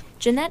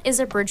 Jeanette is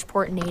a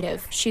Bridgeport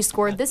native. She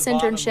scored this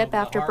internship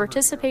after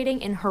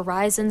participating in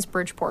Horizons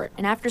Bridgeport,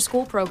 an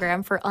after-school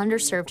program for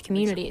underserved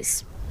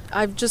communities.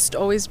 I've just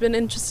always been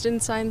interested in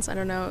science. I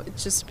don't know,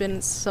 it's just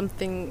been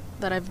something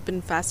that I've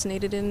been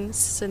fascinated in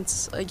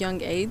since a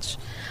young age.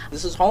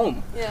 This is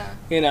home. Yeah.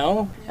 You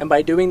know? And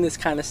by doing this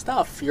kind of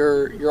stuff,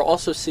 you're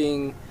also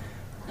seeing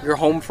your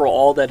home for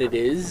all that it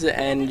is,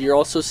 and you're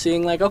also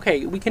seeing like,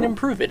 okay, we can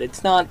improve it.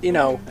 It's not,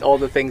 all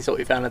the things that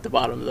we found at the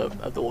bottom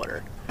of the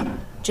water.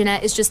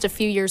 Jeanette is just a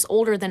few years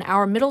older than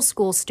our middle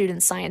school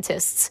student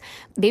scientists.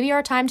 Maybe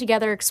our time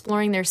together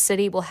exploring their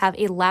city will have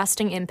a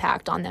lasting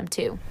impact on them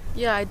too.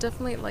 Yeah, I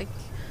definitely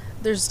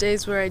there's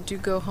days where I do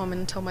go home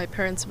and tell my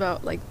parents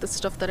about the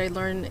stuff that I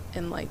learn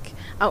in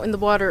out in the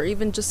water, or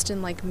even just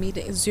in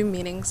Zoom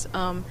meetings.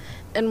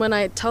 And when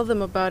I tell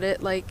them about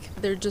it,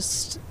 they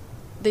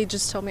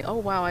just tell me, oh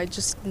wow, I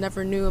just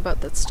never knew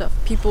about that stuff.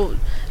 People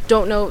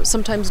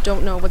sometimes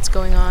don't know what's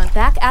going on.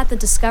 Back at the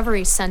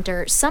Discovery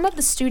Center, some of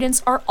the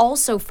students are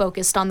also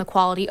focused on the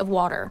quality of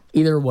water.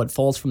 Either what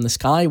falls from the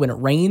sky when it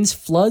rains,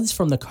 floods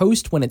from the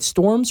coast when it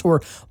storms,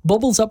 or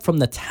bubbles up from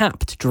the tap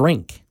to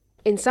drink.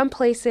 In some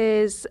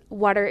places,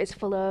 water is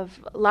full of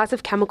lots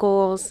of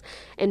chemicals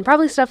and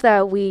probably stuff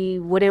that we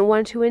wouldn't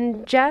want to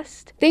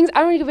ingest. Things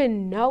I don't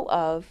even know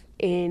of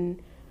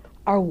in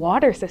our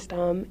water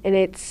system, and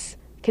it's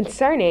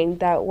concerning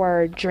that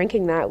we're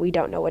drinking that. We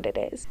don't know what it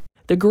is.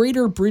 The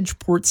Greater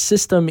Bridgeport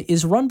system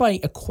is run by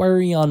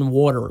Aquarion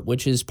Water,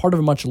 which is part of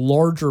a much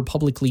larger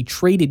publicly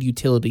traded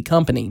utility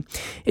company.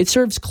 It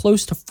serves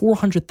close to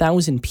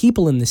 400,000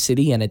 people in the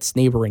city and its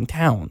neighboring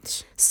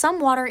towns. Some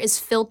water is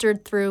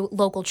filtered through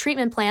local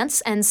treatment plants,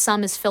 and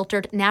some is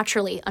filtered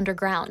naturally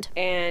underground.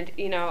 And,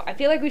 I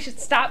feel like we should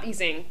stop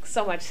using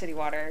so much city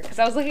water, because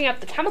I was looking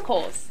up the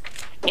chemicals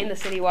in the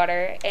city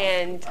water,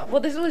 and,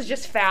 this was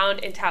just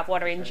found in tap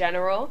water in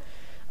general.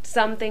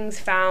 Some things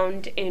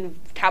found in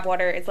tap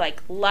water is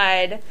like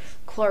lead,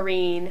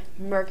 chlorine,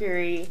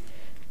 mercury.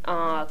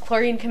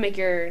 Chlorine can make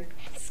your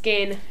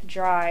skin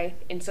dry,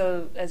 and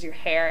so as your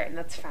hair, and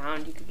that's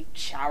found. You could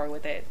shower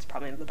with it. It's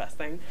probably the best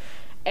thing.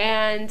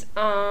 And,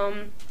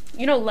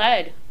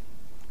 lead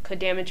could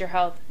damage your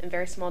health in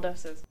very small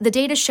doses. The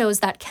data shows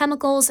that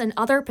chemicals and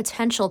other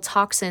potential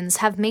toxins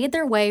have made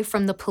their way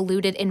from the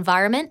polluted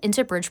environment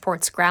into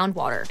Bridgeport's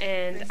groundwater.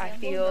 And I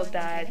feel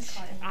that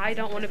I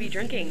don't want to be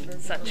drinking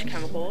such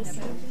chemicals.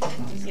 I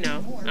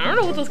don't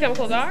know what those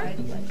chemicals are.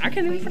 I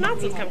can't even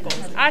pronounce those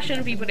chemicals. I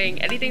shouldn't be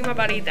putting anything in my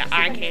body that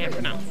I can't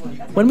pronounce.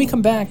 When we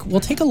come back,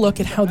 we'll take a look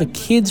at how the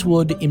kids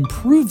would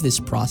improve this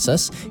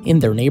process in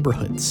their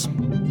neighborhoods.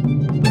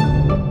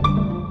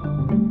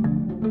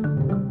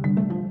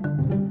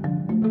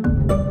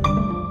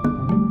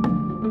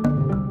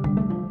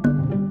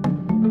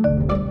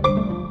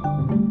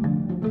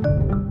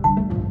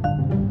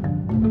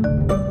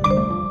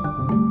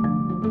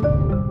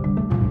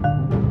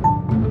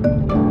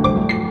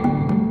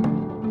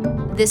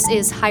 This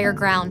is Higher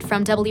Ground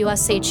from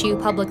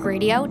WSHU Public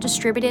Radio,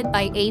 distributed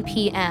by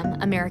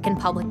APM, American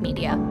Public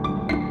Media.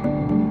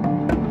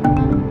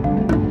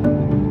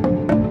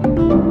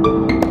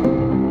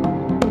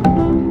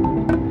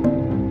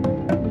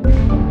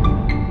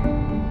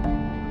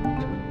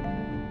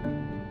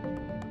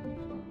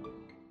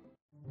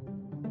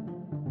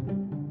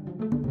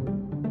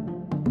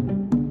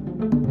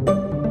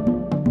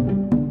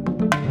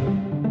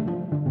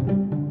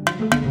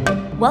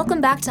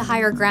 Welcome back to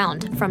Higher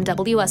Ground from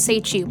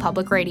WSHU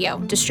Public Radio,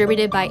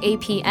 distributed by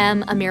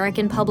APM,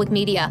 American Public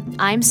Media.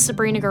 I'm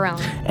Sabrina Garone.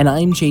 And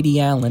I'm JD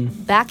Allen.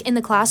 Back in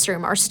the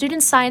classroom, our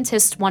student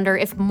scientists wonder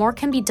if more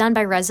can be done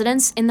by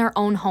residents in their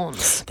own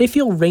homes. They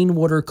feel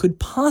rainwater could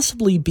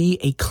possibly be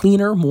a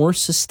cleaner, more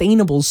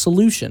sustainable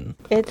solution.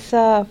 It's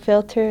a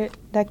filter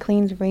that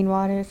cleans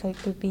rainwater, so it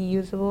could be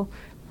usable.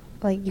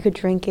 You could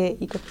drink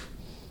it, you could,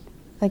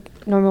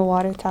 normal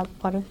water, tap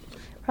water.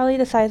 Probably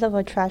the size of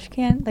a trash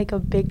can, a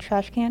big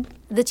trash can.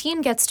 The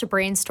team gets to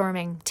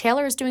brainstorming.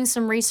 Taylor is doing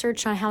some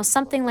research on how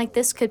something like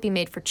this could be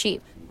made for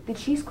cheap. The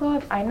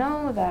cheesecloth, I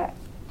know that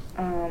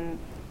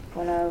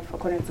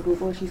according to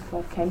Google,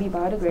 cheesecloth can be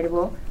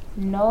biodegradable.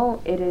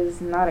 No, it is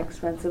not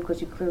expensive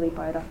because you clearly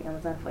buy it off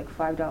Amazon for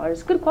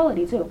 $5. Good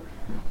quality too.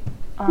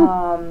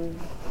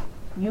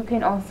 You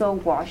can also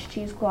wash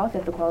cheesecloth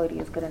if the quality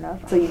is good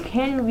enough. So you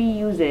can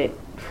reuse it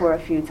for a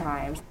few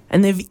times.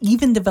 And they've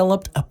even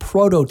developed a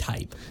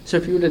prototype. So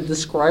if you were to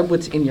describe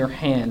what's in your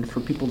hand for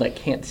people that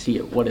can't see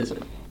it, what is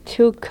it?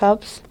 2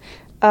 cups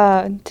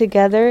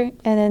together,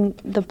 and then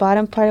the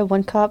bottom part of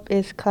one cup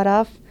is cut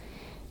off,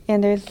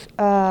 and there's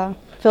a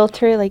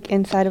filter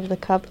inside of the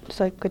cup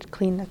so it could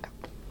clean the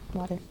cup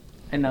water.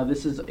 And now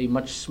this is a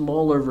much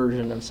smaller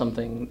version of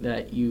something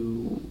that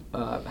you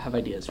have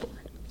ideas for.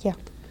 Yeah.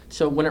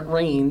 So when it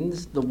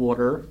rains, the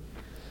water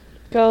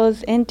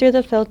goes in through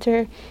the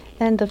filter,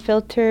 and the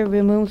filter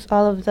removes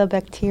all of the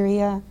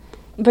bacteria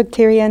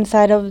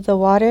inside of the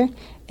water,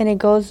 and it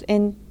goes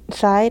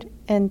inside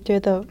and through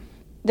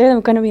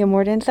there's going to be a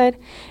mortar inside,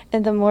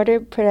 and the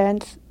mortar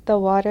prevents the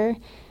water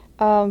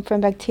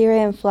from bacteria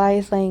and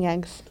flies laying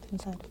eggs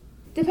inside.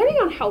 Depending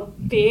on how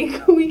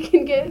big we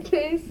can get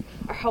this,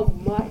 or how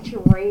much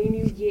rain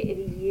you get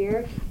in a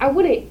year, I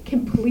wouldn't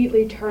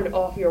completely turn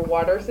off your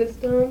water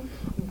system,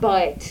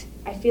 but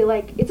I feel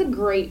like it's a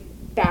great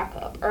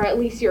backup, or at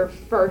least your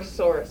first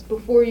source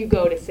before you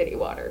go to city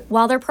water.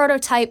 While their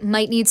prototype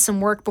might need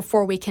some work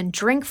before we can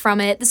drink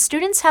from it, the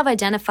students have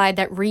identified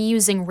that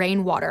reusing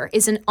rainwater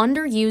is an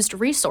underused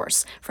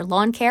resource for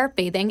lawn care,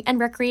 bathing, and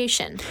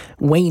recreation.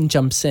 Wayne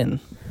jumps in.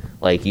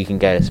 Like, you can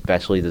get a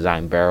specially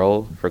designed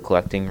barrel for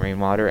collecting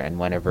rainwater, and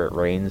whenever it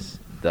rains,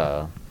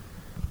 the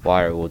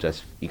water will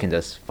you can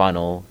just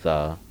funnel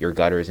your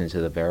gutters into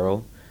the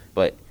barrel.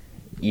 But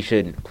you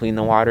should clean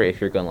the water if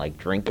you're gonna like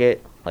drink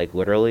it, like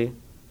literally.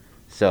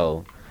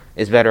 So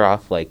it's better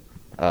off like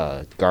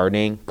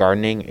gardening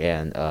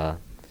and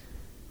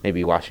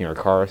maybe washing your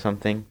car or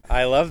something.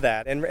 I love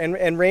that.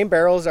 And rain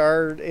barrels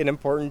are an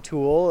important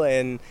tool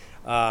in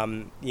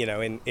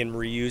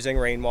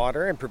reusing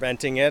rainwater and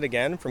preventing it,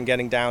 again, from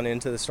getting down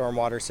into the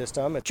stormwater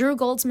system. Drew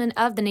Goldsman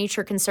of the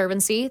Nature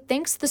Conservancy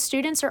thinks the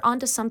students are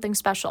onto something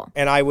special.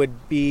 And I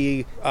would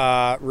be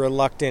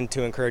reluctant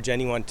to encourage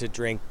anyone to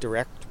drink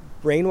direct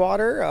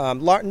rainwater.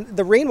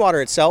 The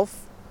rainwater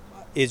itself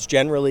is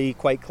generally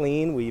quite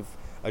clean. We've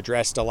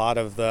addressed a lot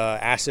of the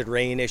acid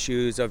rain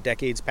issues of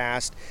decades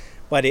past,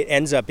 but it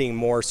ends up being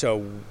more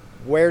so,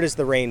 where does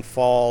the rain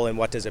fall and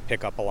what does it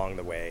pick up along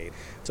the way?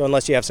 So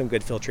unless you have some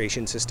good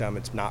filtration system,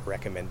 it's not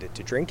recommended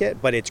to drink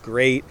it, but it's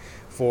great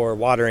for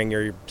watering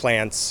your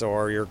plants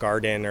or your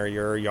garden or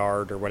your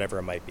yard or whatever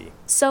it might be.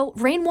 So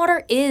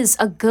rainwater is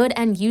a good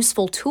and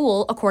useful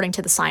tool, according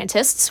to the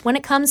scientists, when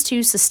it comes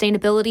to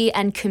sustainability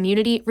and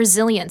community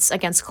resilience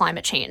against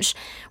climate change.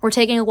 We're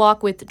taking a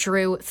walk with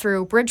Drew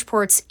through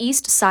Bridgeport's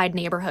East Side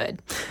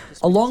neighborhood.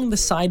 Along the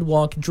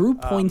sidewalk, Drew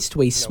points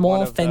to a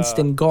small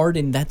fenced-in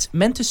garden that's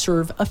meant to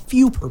serve a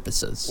few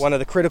purposes. One of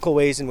the critical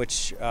ways in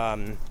which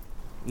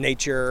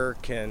nature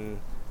can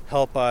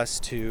help us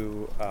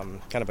to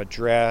kind of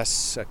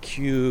address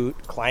acute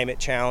climate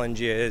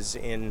challenges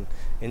in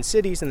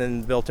cities and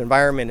then the built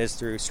environment is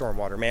through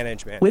stormwater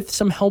management. With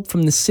some help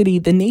from the city,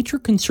 the Nature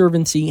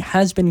Conservancy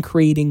has been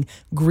creating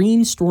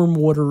green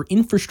stormwater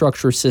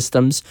infrastructure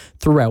systems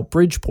throughout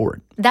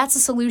Bridgeport. That's a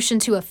solution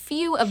to a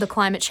few of the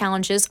climate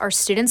challenges our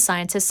student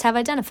scientists have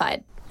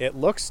identified. It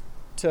looks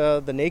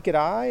to the naked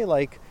eye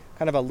like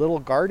kind of a little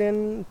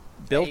garden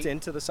built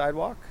into the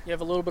sidewalk. You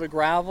have a little bit of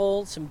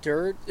gravel, some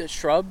dirt,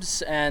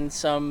 shrubs, and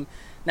some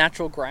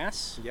natural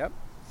grass. Yep.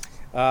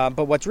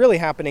 But what's really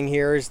happening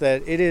here is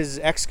that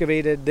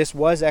this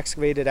was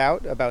excavated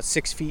out about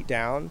 6 feet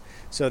down.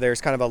 So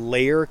there's kind of a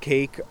layer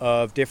cake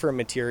of different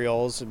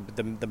materials,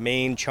 the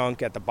main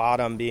chunk at the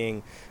bottom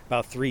being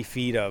about 3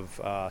 feet of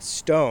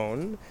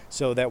stone,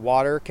 so that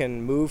water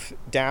can move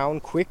down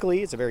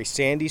quickly. It's a very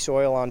sandy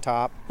soil on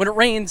top. When it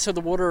rains, so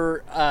the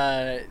water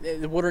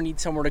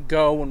needs somewhere to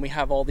go. When we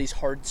have all these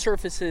hard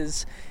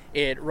surfaces,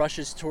 it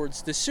rushes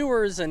towards the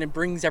sewers and it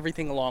brings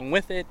everything along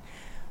with it.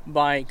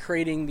 By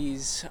creating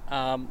these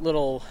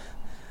little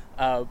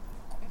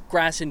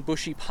grass and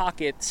bushy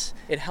pockets,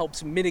 it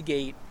helps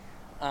mitigate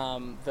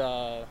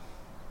the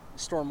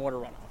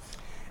stormwater runoff.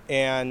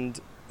 And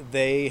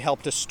they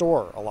help to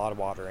store a lot of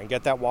water and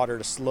get that water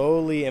to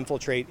slowly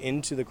infiltrate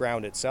into the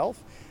ground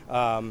itself,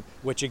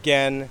 which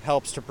again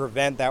helps to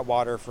prevent that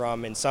water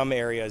from, in some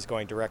areas,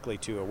 going directly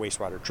to a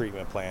wastewater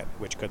treatment plant,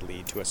 which could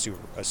lead to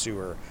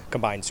a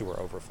combined sewer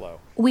overflow.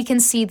 We can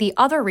see the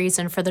other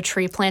reason for the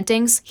tree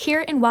plantings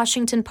here in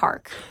Washington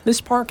Park.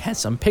 This park has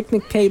some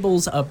picnic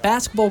tables, a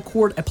basketball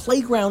court, a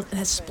playground, and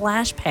a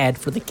splash pad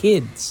for the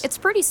kids. It's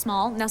pretty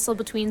small, nestled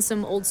between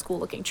some old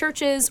school-looking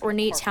churches,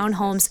 ornate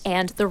townhomes,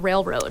 and the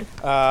railroad.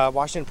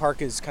 Washington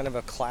Park is kind of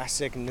a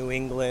classic New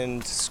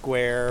England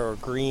square or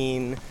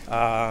green.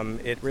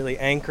 It really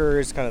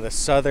anchors kind of the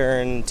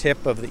southern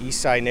tip of the East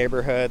Side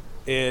neighborhood.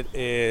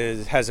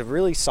 It has a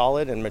really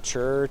solid and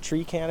mature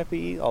tree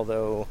canopy,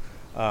 although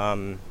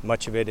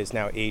much of it is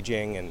now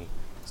aging and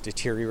it's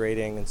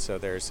deteriorating, and so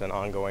there's an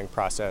ongoing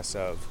process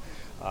of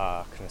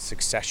kind of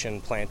succession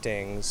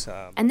plantings.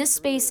 And this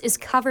space is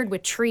covered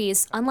with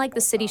trees, unlike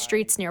the city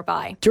streets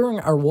nearby.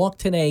 During our walk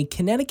today,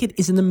 Connecticut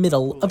is in the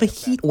middle of a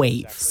heat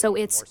wave. So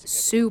it's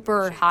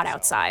super hot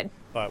outside.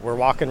 But we're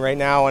walking right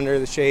now under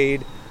the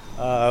shade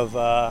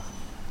of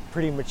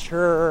pretty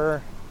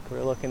mature.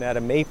 We're looking at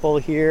a maple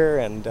here,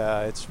 and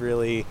it's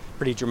really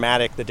pretty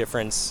dramatic, the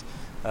difference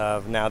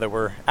of now that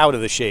we're out of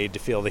the shade to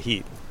feel the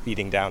heat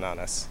beating down on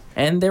us.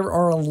 And there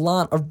are a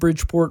lot of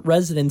Bridgeport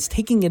residents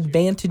taking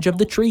advantage of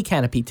the tree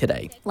canopy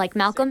today. Like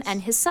Malcolm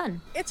and his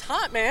son. It's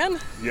hot, man.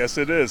 Yes,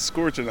 it is.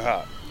 Scorching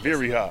hot.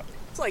 Very hot.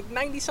 It's like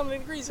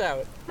 90-something degrees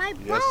out. My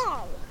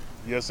ball.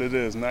 Yes, it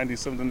is.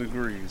 90-something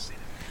degrees.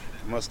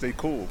 Must stay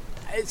cool.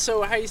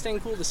 So how are you staying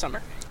cool this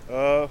summer?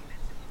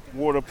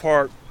 Water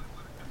park.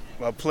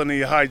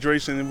 Plenty of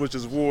hydration, which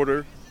is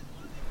water.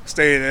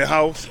 Stay in the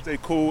house. Stay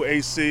cool.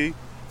 AC.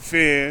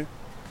 Fan.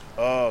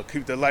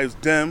 Keep the lights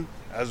dim.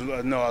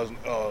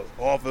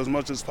 Off as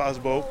much as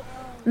possible.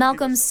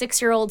 Malcolm's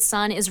 6-year-old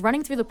son is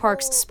running through the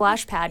park's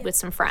splash pad with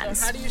some friends.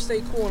 So how do you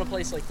stay cool in a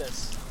place like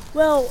this?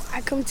 Well,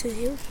 I come to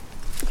here,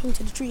 come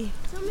to the tree.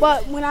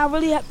 But when I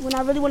really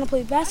want to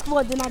play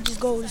basketball, then I just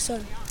go to the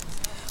sun.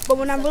 But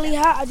when I'm really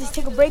hot, I just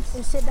take a break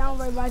and sit down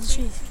right by the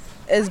trees.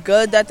 it's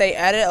good that they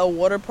added a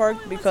water park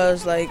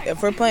because, like,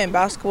 if we're playing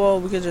basketball,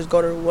 we could just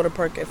go to the water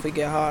park if we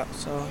get hot.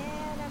 So,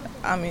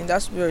 I mean,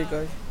 that's very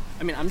good.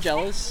 I mean, I'm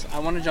jealous. I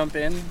want to jump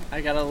in.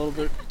 I got a little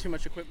bit too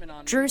much equipment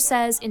on. Drew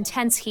says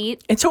intense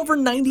heat, it's over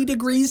 90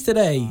 degrees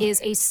today, is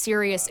a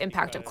serious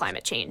impact of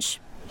climate change.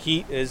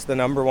 Heat is the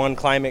number one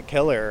climate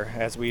killer,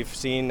 as we've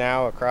seen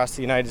now across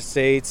the United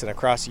States and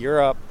across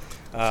Europe.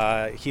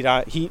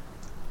 Heat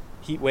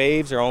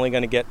waves are only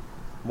going to get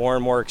more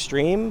and more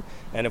extreme,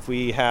 and if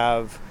we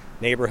have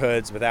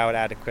neighborhoods without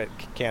adequate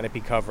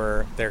canopy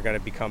cover, they're going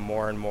to become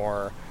more and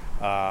more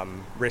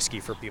risky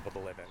for people to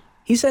live in.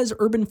 He says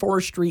urban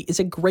forestry is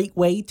a great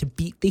way to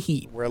beat the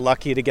heat. We're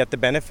lucky to get the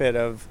benefit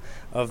of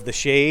the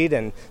shade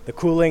and the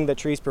cooling that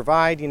trees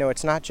provide. You know,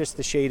 it's not just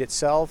the shade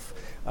itself.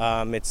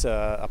 It's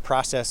a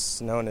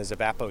process known as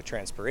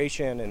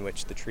evapotranspiration, in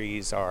which the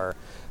trees are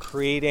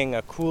creating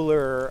a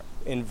cooler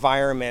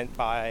environment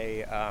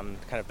by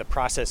kind of the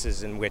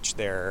processes in which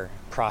they're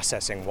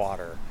processing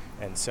water.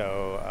 And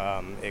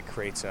so it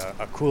creates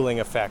a cooling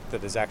effect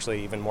that is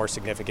actually even more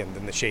significant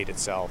than the shade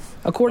itself.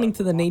 According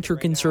to the Nature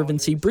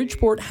Conservancy,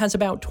 Bridgeport has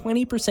about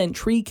 20%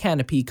 tree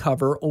canopy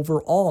cover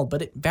overall,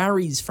 but it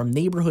varies from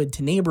neighborhood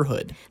to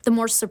neighborhood. The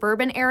more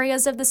suburban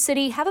areas of the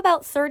city have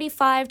about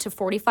 35 to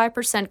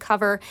 45%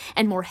 cover,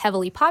 and more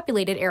heavily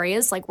populated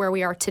areas, like where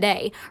we are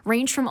today,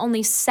 range from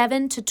only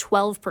 7 to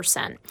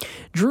 12%.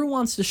 Drew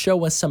wants to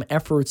show us some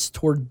efforts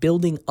toward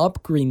building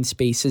up green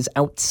spaces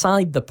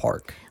outside the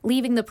park.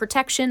 Leaving the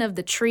protection of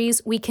the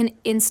trees, we can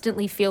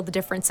instantly feel the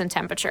difference in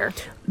temperature.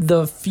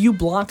 The few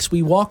blocks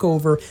we walk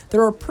over,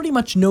 there are pretty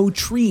much no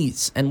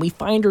trees, and we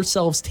find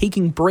ourselves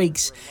taking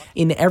breaks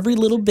in every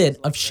little bit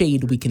of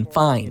shade we can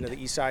find. You know,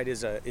 the East Side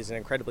is an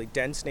incredibly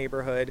dense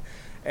neighborhood,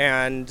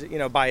 and you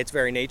know, by its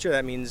very nature,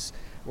 that means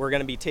we're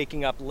going to be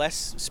taking up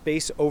less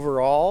space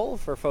overall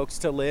for folks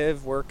to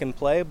live, work, and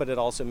play, but it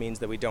also means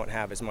that we don't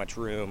have as much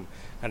room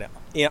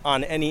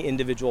on any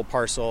individual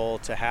parcel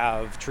to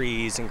have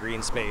trees and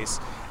green space.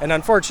 And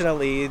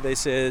unfortunately,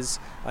 this is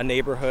a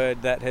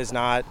neighborhood that has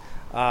not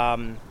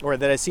or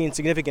that has seen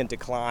significant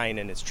decline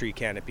in its tree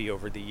canopy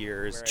over the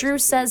years. Drew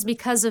says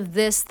because of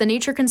this, the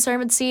Nature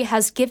Conservancy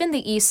has given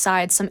the East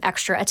Side some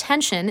extra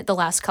attention the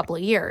last couple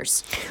of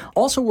years.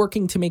 Also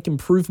working to make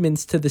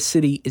improvements to the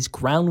city is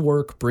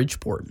Groundwork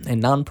Bridgeport, a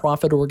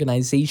nonprofit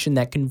organization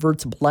that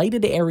converts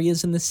blighted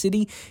areas in the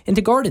city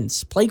into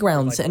gardens,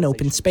 playgrounds, and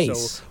open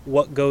space. So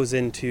what goes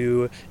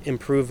into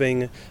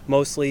improving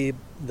mostly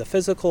the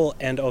physical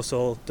and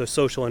also the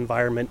social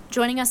environment.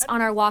 Joining us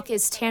on our walk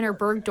is Tanner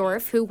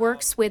Bergdorf, who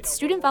works with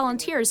student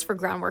volunteers for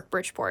Groundwork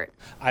Bridgeport.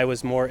 I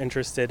was more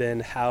interested in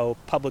how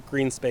public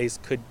green space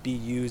could be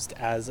used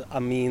as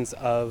a means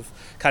of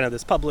kind of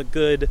this public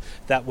good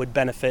that would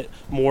benefit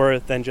more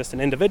than just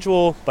an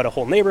individual, but a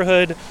whole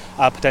neighborhood,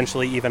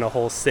 potentially even a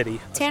whole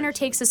city. Tanner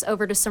takes us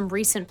over to some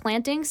recent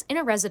plantings in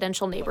a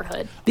residential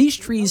neighborhood. These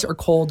trees are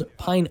called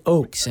pine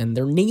oaks, and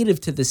they're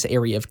native to this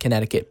area of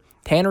Connecticut.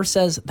 Tanner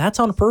says that's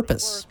on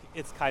purpose.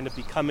 It's kind of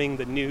becoming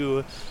the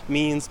new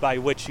means by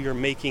which you're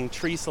making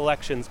tree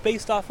selections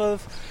based off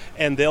of,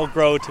 and they'll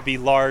grow to be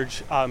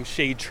large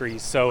shade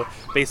trees. So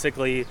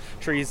basically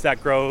trees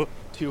that grow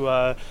to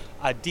a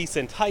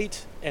decent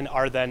height and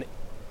are then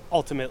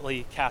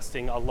ultimately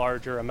casting a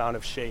larger amount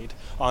of shade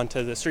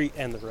onto the street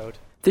and the road.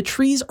 The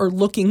trees are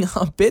looking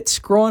a bit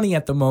scrawny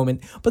at the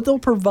moment, but they'll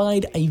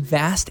provide a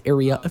vast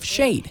area of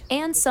shade.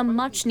 And some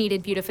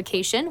much-needed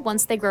beautification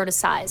once they grow to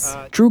size.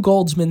 Drew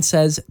Goldsman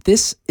says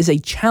this is a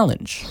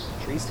challenge.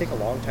 Trees take a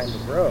long time to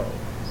grow,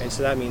 and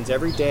so that means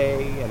every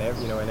day and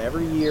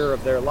every year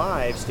of their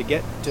lives, to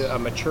get to a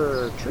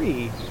mature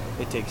tree,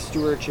 it takes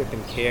stewardship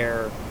and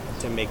care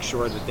to make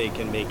sure that they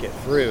can make it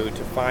through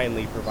to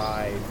finally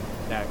provide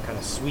that kind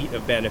of suite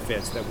of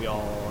benefits that we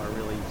all are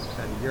really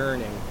kind of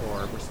yearning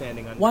for. We're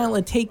standing under. While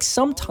it takes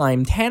some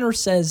time, Tanner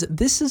says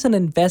this is an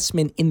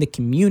investment in the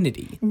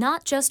community.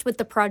 Not just with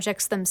the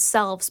projects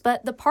themselves,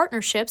 but the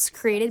partnerships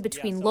created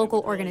between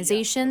local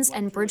organizations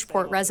and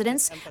Bridgeport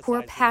residents who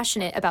are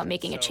passionate about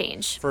making a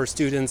change. For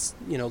students,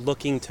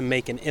 looking to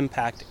make an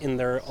impact in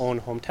their own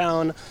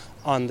hometown,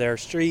 on their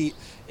street,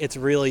 it's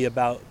really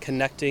about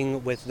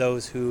connecting with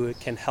those who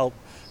can help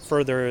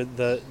further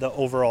the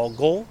overall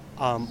goal,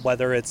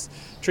 whether it's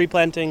tree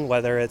planting,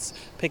 whether it's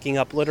picking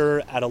up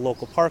litter at a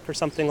local park or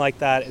something like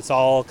that. It's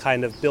all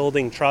kind of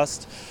building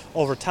trust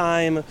over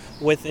time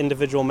with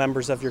individual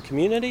members of your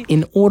community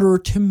in order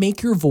to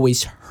make your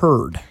voice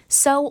heard.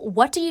 So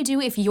what do you do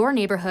if your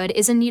neighborhood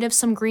is in need of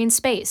some green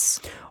space?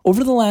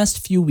 Over the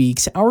last few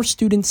weeks, our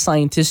student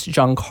scientist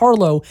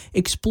Giancarlo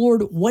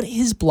explored what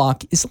his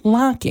block is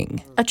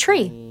lacking. A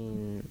tree.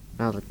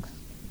 I was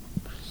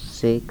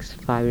like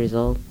 5 years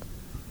old.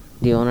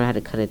 The owner had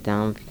to cut it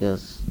down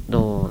because it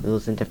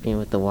was interfering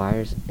with the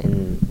wires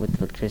and with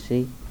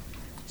electricity.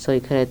 So he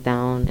cut it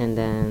down, and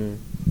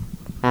then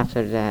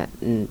after that,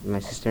 my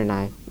sister and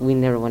I, we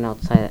never went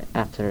outside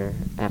after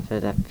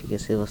that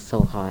because it was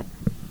so hot.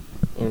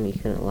 and we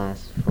couldn't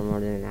last for more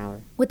than an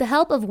hour. With the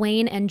help of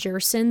Wayne and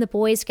Jerson, the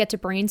boys get to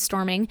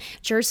brainstorming.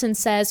 Jerson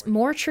says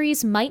more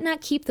trees might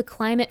not keep the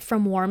climate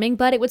from warming,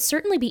 but it would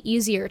certainly be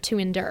easier to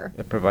endure.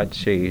 It provides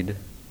shade,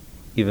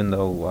 even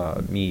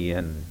though me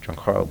and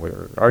Giancarlo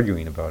were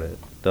arguing about it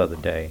the other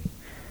day.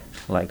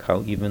 Like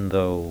how even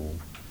though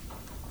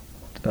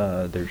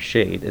there's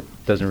shade, it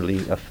doesn't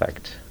really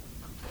affect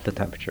the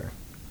temperature.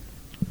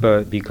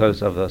 But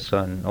because of the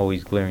sun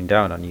always glaring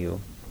down on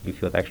you, you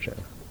feel extra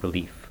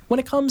relief. When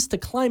it comes to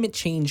climate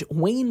change,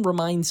 Wayne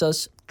reminds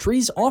us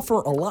trees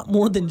offer a lot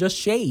more than just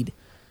shade.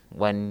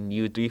 When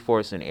you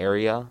deforest an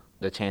area,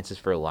 the chances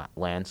for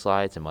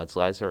landslides and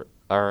mudslides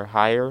are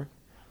higher.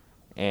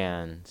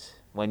 And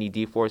when you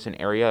deforest an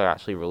area, you're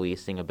actually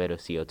releasing a bit of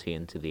CO2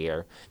 into the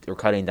air. We're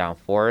cutting down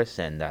forests,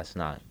 and that's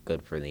not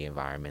good for the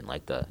environment,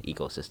 like the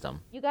ecosystem.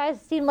 You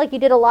guys seem like you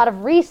did a lot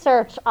of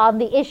research on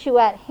the issue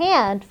at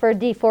hand for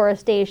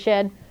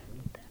deforestation.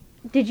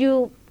 Did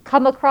you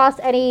come across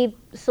any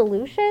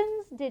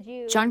solutions?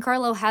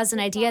 Giancarlo has an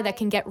idea that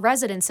can get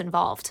residents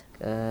involved.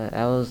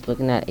 I was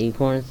looking at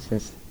acorns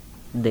since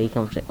they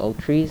come from oak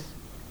trees,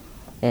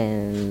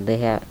 and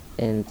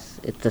it's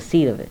the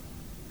seed of it.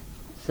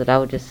 So I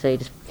would just say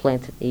just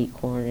plant an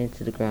acorn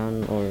into the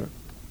ground or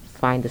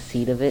find the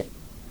seed of it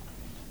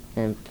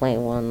and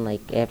plant one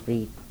like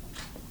every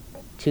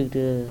 1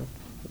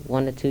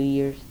 to 2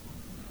 years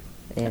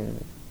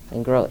and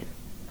grow it.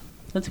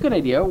 That's a good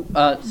idea.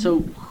 So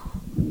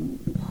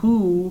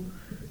who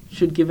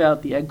should give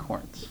out the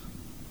acorns?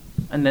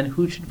 And then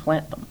who should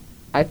plant them?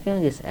 I feel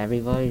like just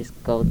everybody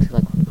just go to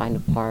like find a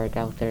park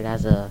out there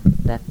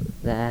that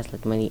has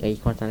like many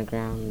acorns on the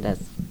ground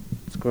that's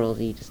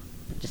squirrely.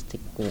 Just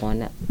take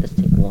one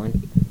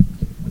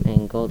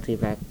and go to your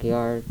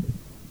backyard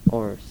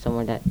or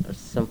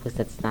someplace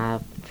that's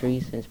not have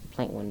trees and just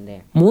plant one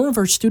there. More of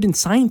our student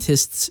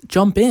scientists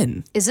jump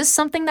in. Is this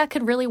something that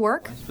could really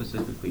work?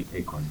 Specifically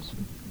acorns.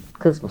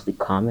 Because it's mostly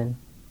common.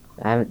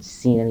 I haven't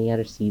seen any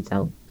other seeds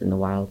out in the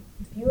wild.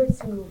 If you were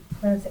to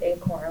plant an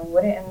acorn,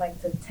 would it in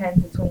like the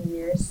 10 to 20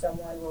 years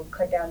someone will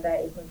cut down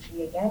that acorn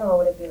tree again, or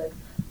would it be like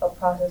a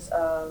process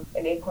of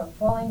an acorn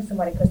falling,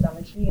 somebody cuts down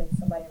the tree, and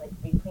somebody like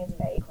replanting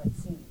that acorn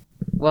seed?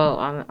 Well,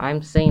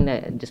 I'm saying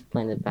that just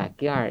plant in the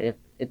backyard. If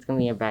it's gonna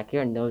be in your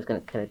backyard, nobody's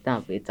gonna cut it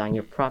down, but it's on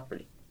your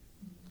property.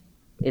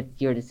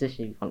 It's your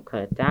decision if you want to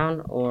cut it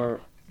down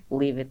or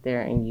leave it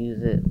there and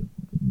use it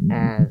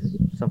as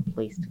some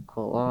place to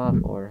cool off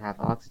or have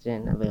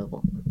oxygen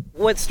available.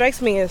 What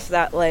strikes me is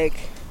that,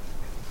 like,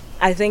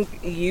 I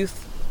think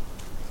youth-led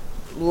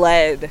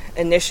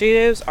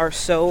initiatives are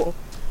so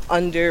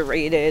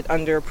underrated,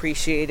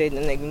 underappreciated,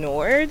 and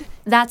ignored.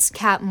 That's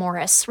Kat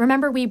Morris.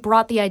 Remember, we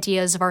brought the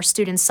ideas of our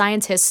student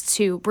scientists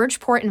to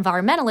Bridgeport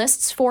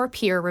environmentalists for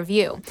peer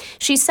review.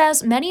 She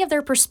says many of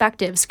their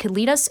perspectives could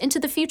lead us into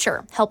the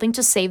future, helping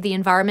to save the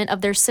environment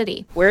of their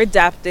city. We're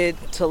adapted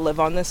to live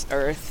on this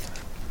earth.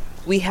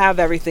 We have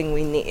everything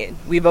we need.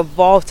 We've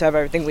evolved to have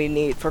everything we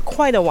need for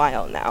quite a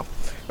while now,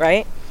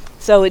 right?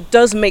 So it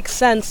does make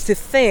sense to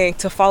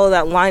follow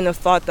that line of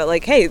thought that,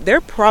 like, hey, there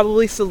are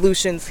probably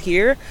solutions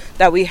here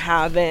that we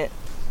haven't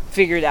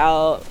figured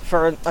out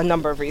for a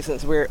number of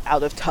reasons. We're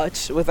out of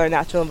touch with our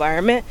natural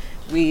environment.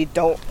 We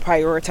don't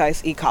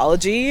prioritize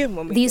ecology.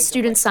 These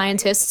student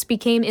scientists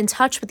became in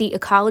touch with the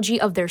ecology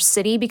of their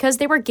city because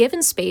they were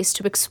given space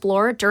to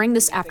explore during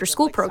this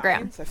after-school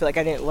program. I feel like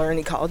I didn't learn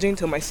ecology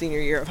until my senior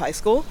year of high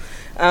school.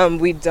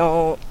 We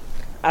don't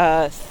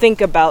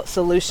think about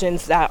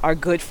solutions that are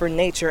good for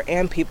nature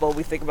and people.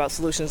 We think about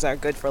solutions that are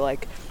good for,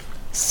 like,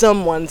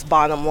 someone's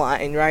bottom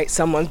line, right?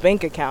 Someone's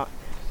bank account.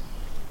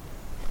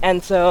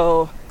 And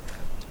so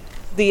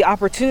the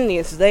opportunity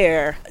is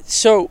there.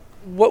 So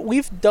what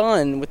we've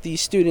done with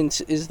these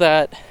students is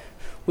that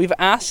we've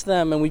asked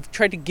them and we've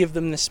tried to give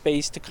them the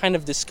space to kind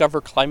of discover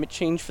climate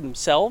change for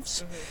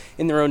themselves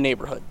in their own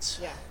neighborhoods.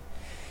 Yeah.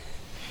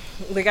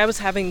 Like, I was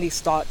having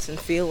these thoughts and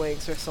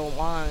feelings for so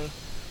long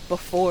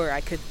before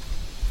I could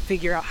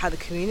figure out how to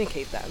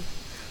communicate them,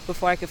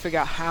 before I could figure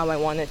out how I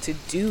wanted to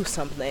do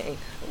something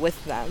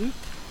with them.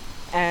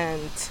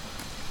 And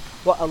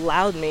what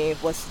allowed me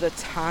was the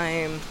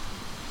time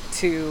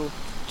to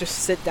just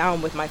sit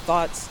down with my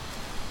thoughts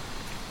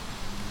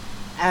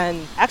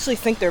and actually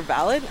think they're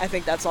valid. I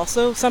think that's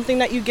also something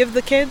that you give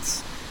the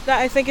kids that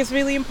I think is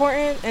really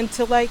important and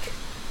to, like,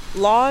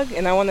 log.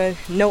 And I want to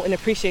note and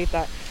appreciate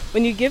that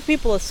when you give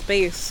people a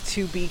space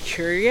to be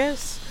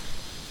curious,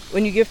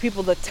 when you give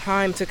people the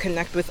time to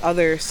connect with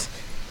others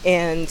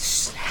and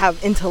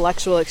have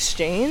intellectual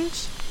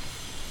exchange,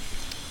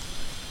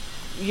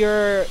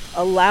 you're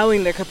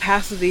allowing the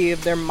capacity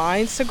of their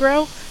minds to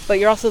grow, but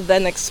you're also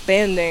then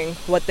expanding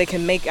what they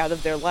can make out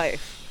of their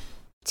life.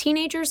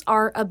 Teenagers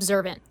are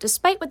observant,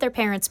 despite what their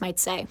parents might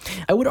say.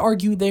 I would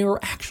argue they are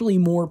actually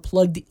more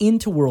plugged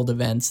into world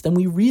events than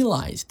we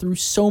realize through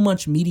so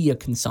much media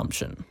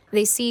consumption.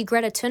 They see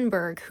Greta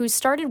Thunberg, who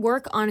started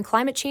work on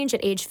climate change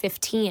at age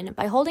 15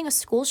 by holding a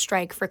school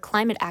strike for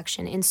climate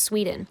action in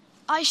Sweden.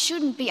 I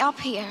shouldn't be up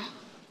here.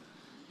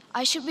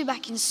 I should be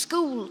back in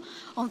school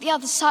on the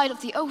other side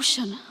of the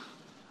ocean.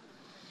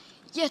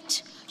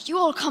 Yet you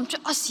all come to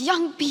us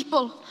young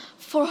people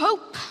for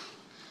hope.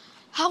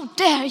 How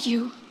dare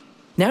you?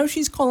 Now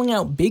she's calling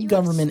out big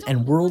government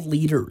and world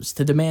leaders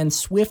to demand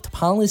swift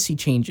policy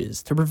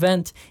changes to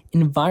prevent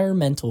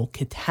environmental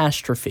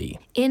catastrophe.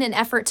 In an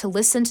effort to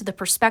listen to the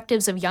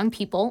perspectives of young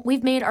people,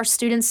 we've made our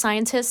student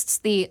scientists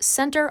the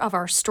center of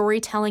our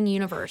storytelling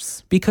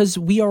universe. Because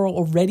we are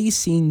already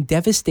seeing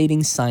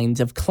devastating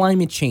signs of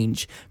climate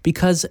change,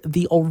 because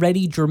the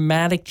already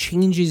dramatic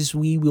changes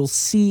we will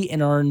see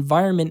in our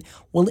environment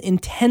will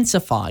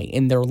intensify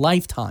in their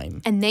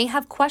lifetime. And they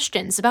have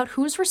questions about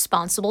who's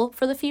responsible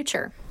for the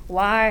future.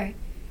 Why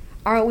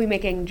aren't we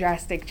making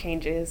drastic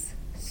changes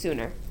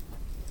sooner?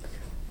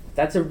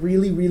 That's a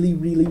really, really,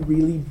 really,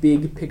 really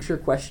big picture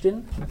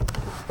question.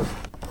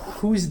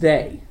 Who's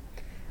they?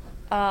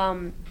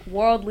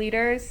 World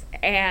leaders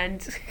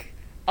and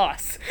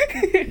us.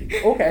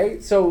 Okay,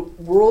 so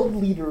world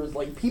leaders,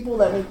 like people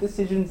that make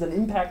decisions that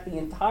impact the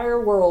entire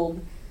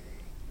world,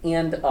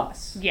 and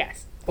us.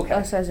 Yes. Okay.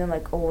 Us as in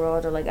like a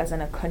world, or like as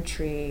in a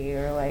country,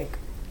 or like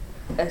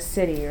a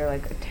city, or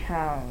like a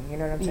town. You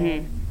know what I'm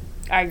saying? Mm-hmm.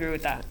 I agree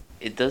with that.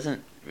 It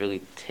doesn't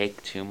really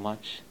take too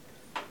much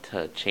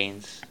to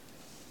change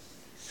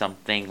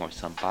something or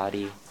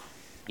somebody.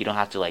 You don't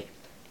have to like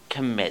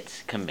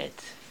commit.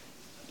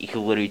 You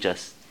can literally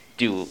just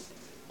do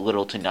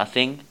little to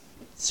nothing.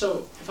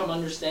 So, if I'm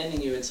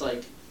understanding you, it's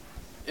like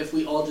if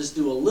we all just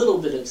do a little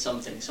bit of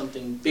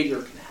something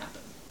bigger can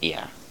happen.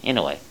 Yeah, in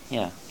a way,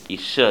 yeah. You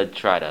should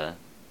try to,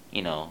 do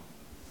a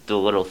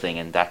little thing,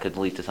 and that could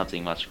lead to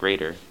something much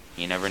greater.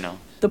 You never know.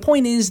 The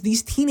point is,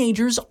 these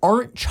teenagers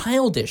aren't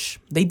childish.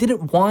 They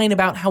didn't whine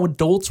about how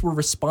adults were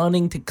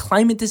responding to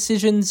climate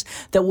decisions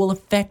that will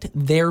affect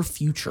their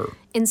future.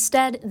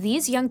 Instead,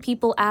 these young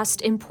people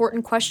asked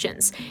important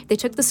questions. They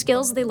took the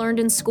skills they learned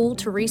in school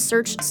to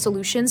research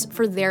solutions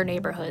for their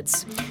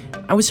neighborhoods.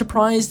 I was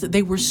surprised that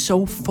they were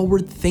so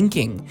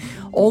forward-thinking.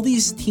 All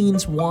these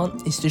teens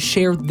want is to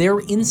share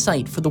their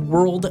insight for the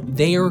world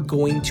they are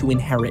going to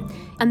inherit.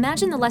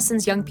 Imagine the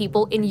lessons young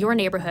people in your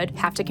neighborhood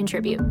have to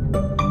contribute.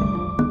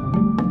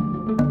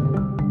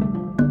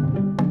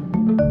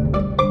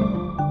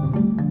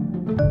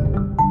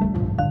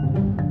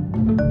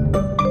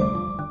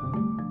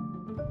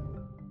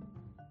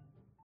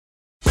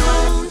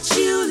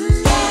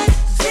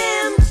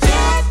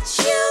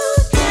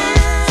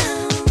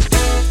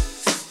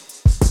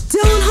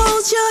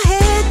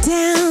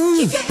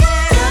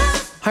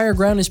 Higher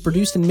Ground is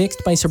produced and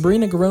mixed by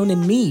Sabrina Garone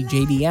and me,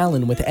 JD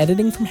Allen, with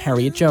editing from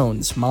Harriet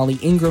Jones. Molly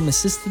Ingram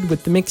assisted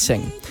with the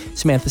mixing.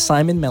 Samantha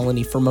Simon,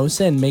 Melanie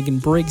Formosa, and Megan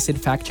Briggs did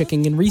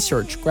fact-checking and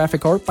research.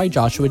 Graphic art by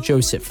Joshua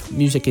Joseph.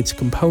 Music is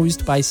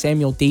composed by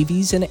Samuel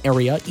Davies and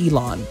Aria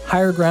Elon.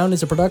 Higher Ground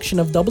is a production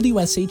of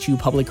WSHU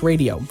Public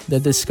Radio. The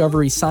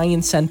Discovery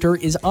Science Center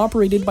is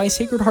operated by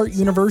Sacred Heart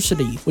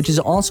University, which is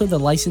also the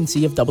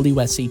licensee of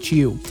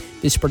WSHU.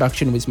 This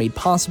production was made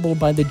possible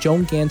by the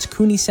Joan Gans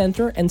Cooney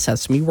Center and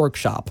Sesame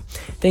Workshop.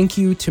 Thank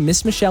you to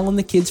Miss Michelle and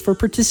the kids for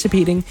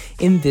participating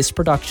in this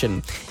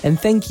production. And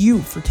thank you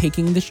for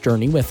taking this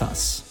journey with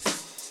us.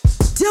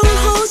 Don't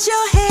hold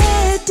your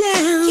head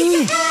down. Keep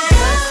your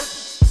head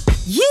up.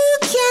 You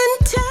can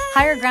turn.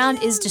 Higher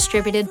Ground is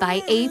distributed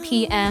by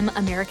APM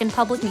American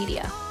Public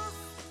Media.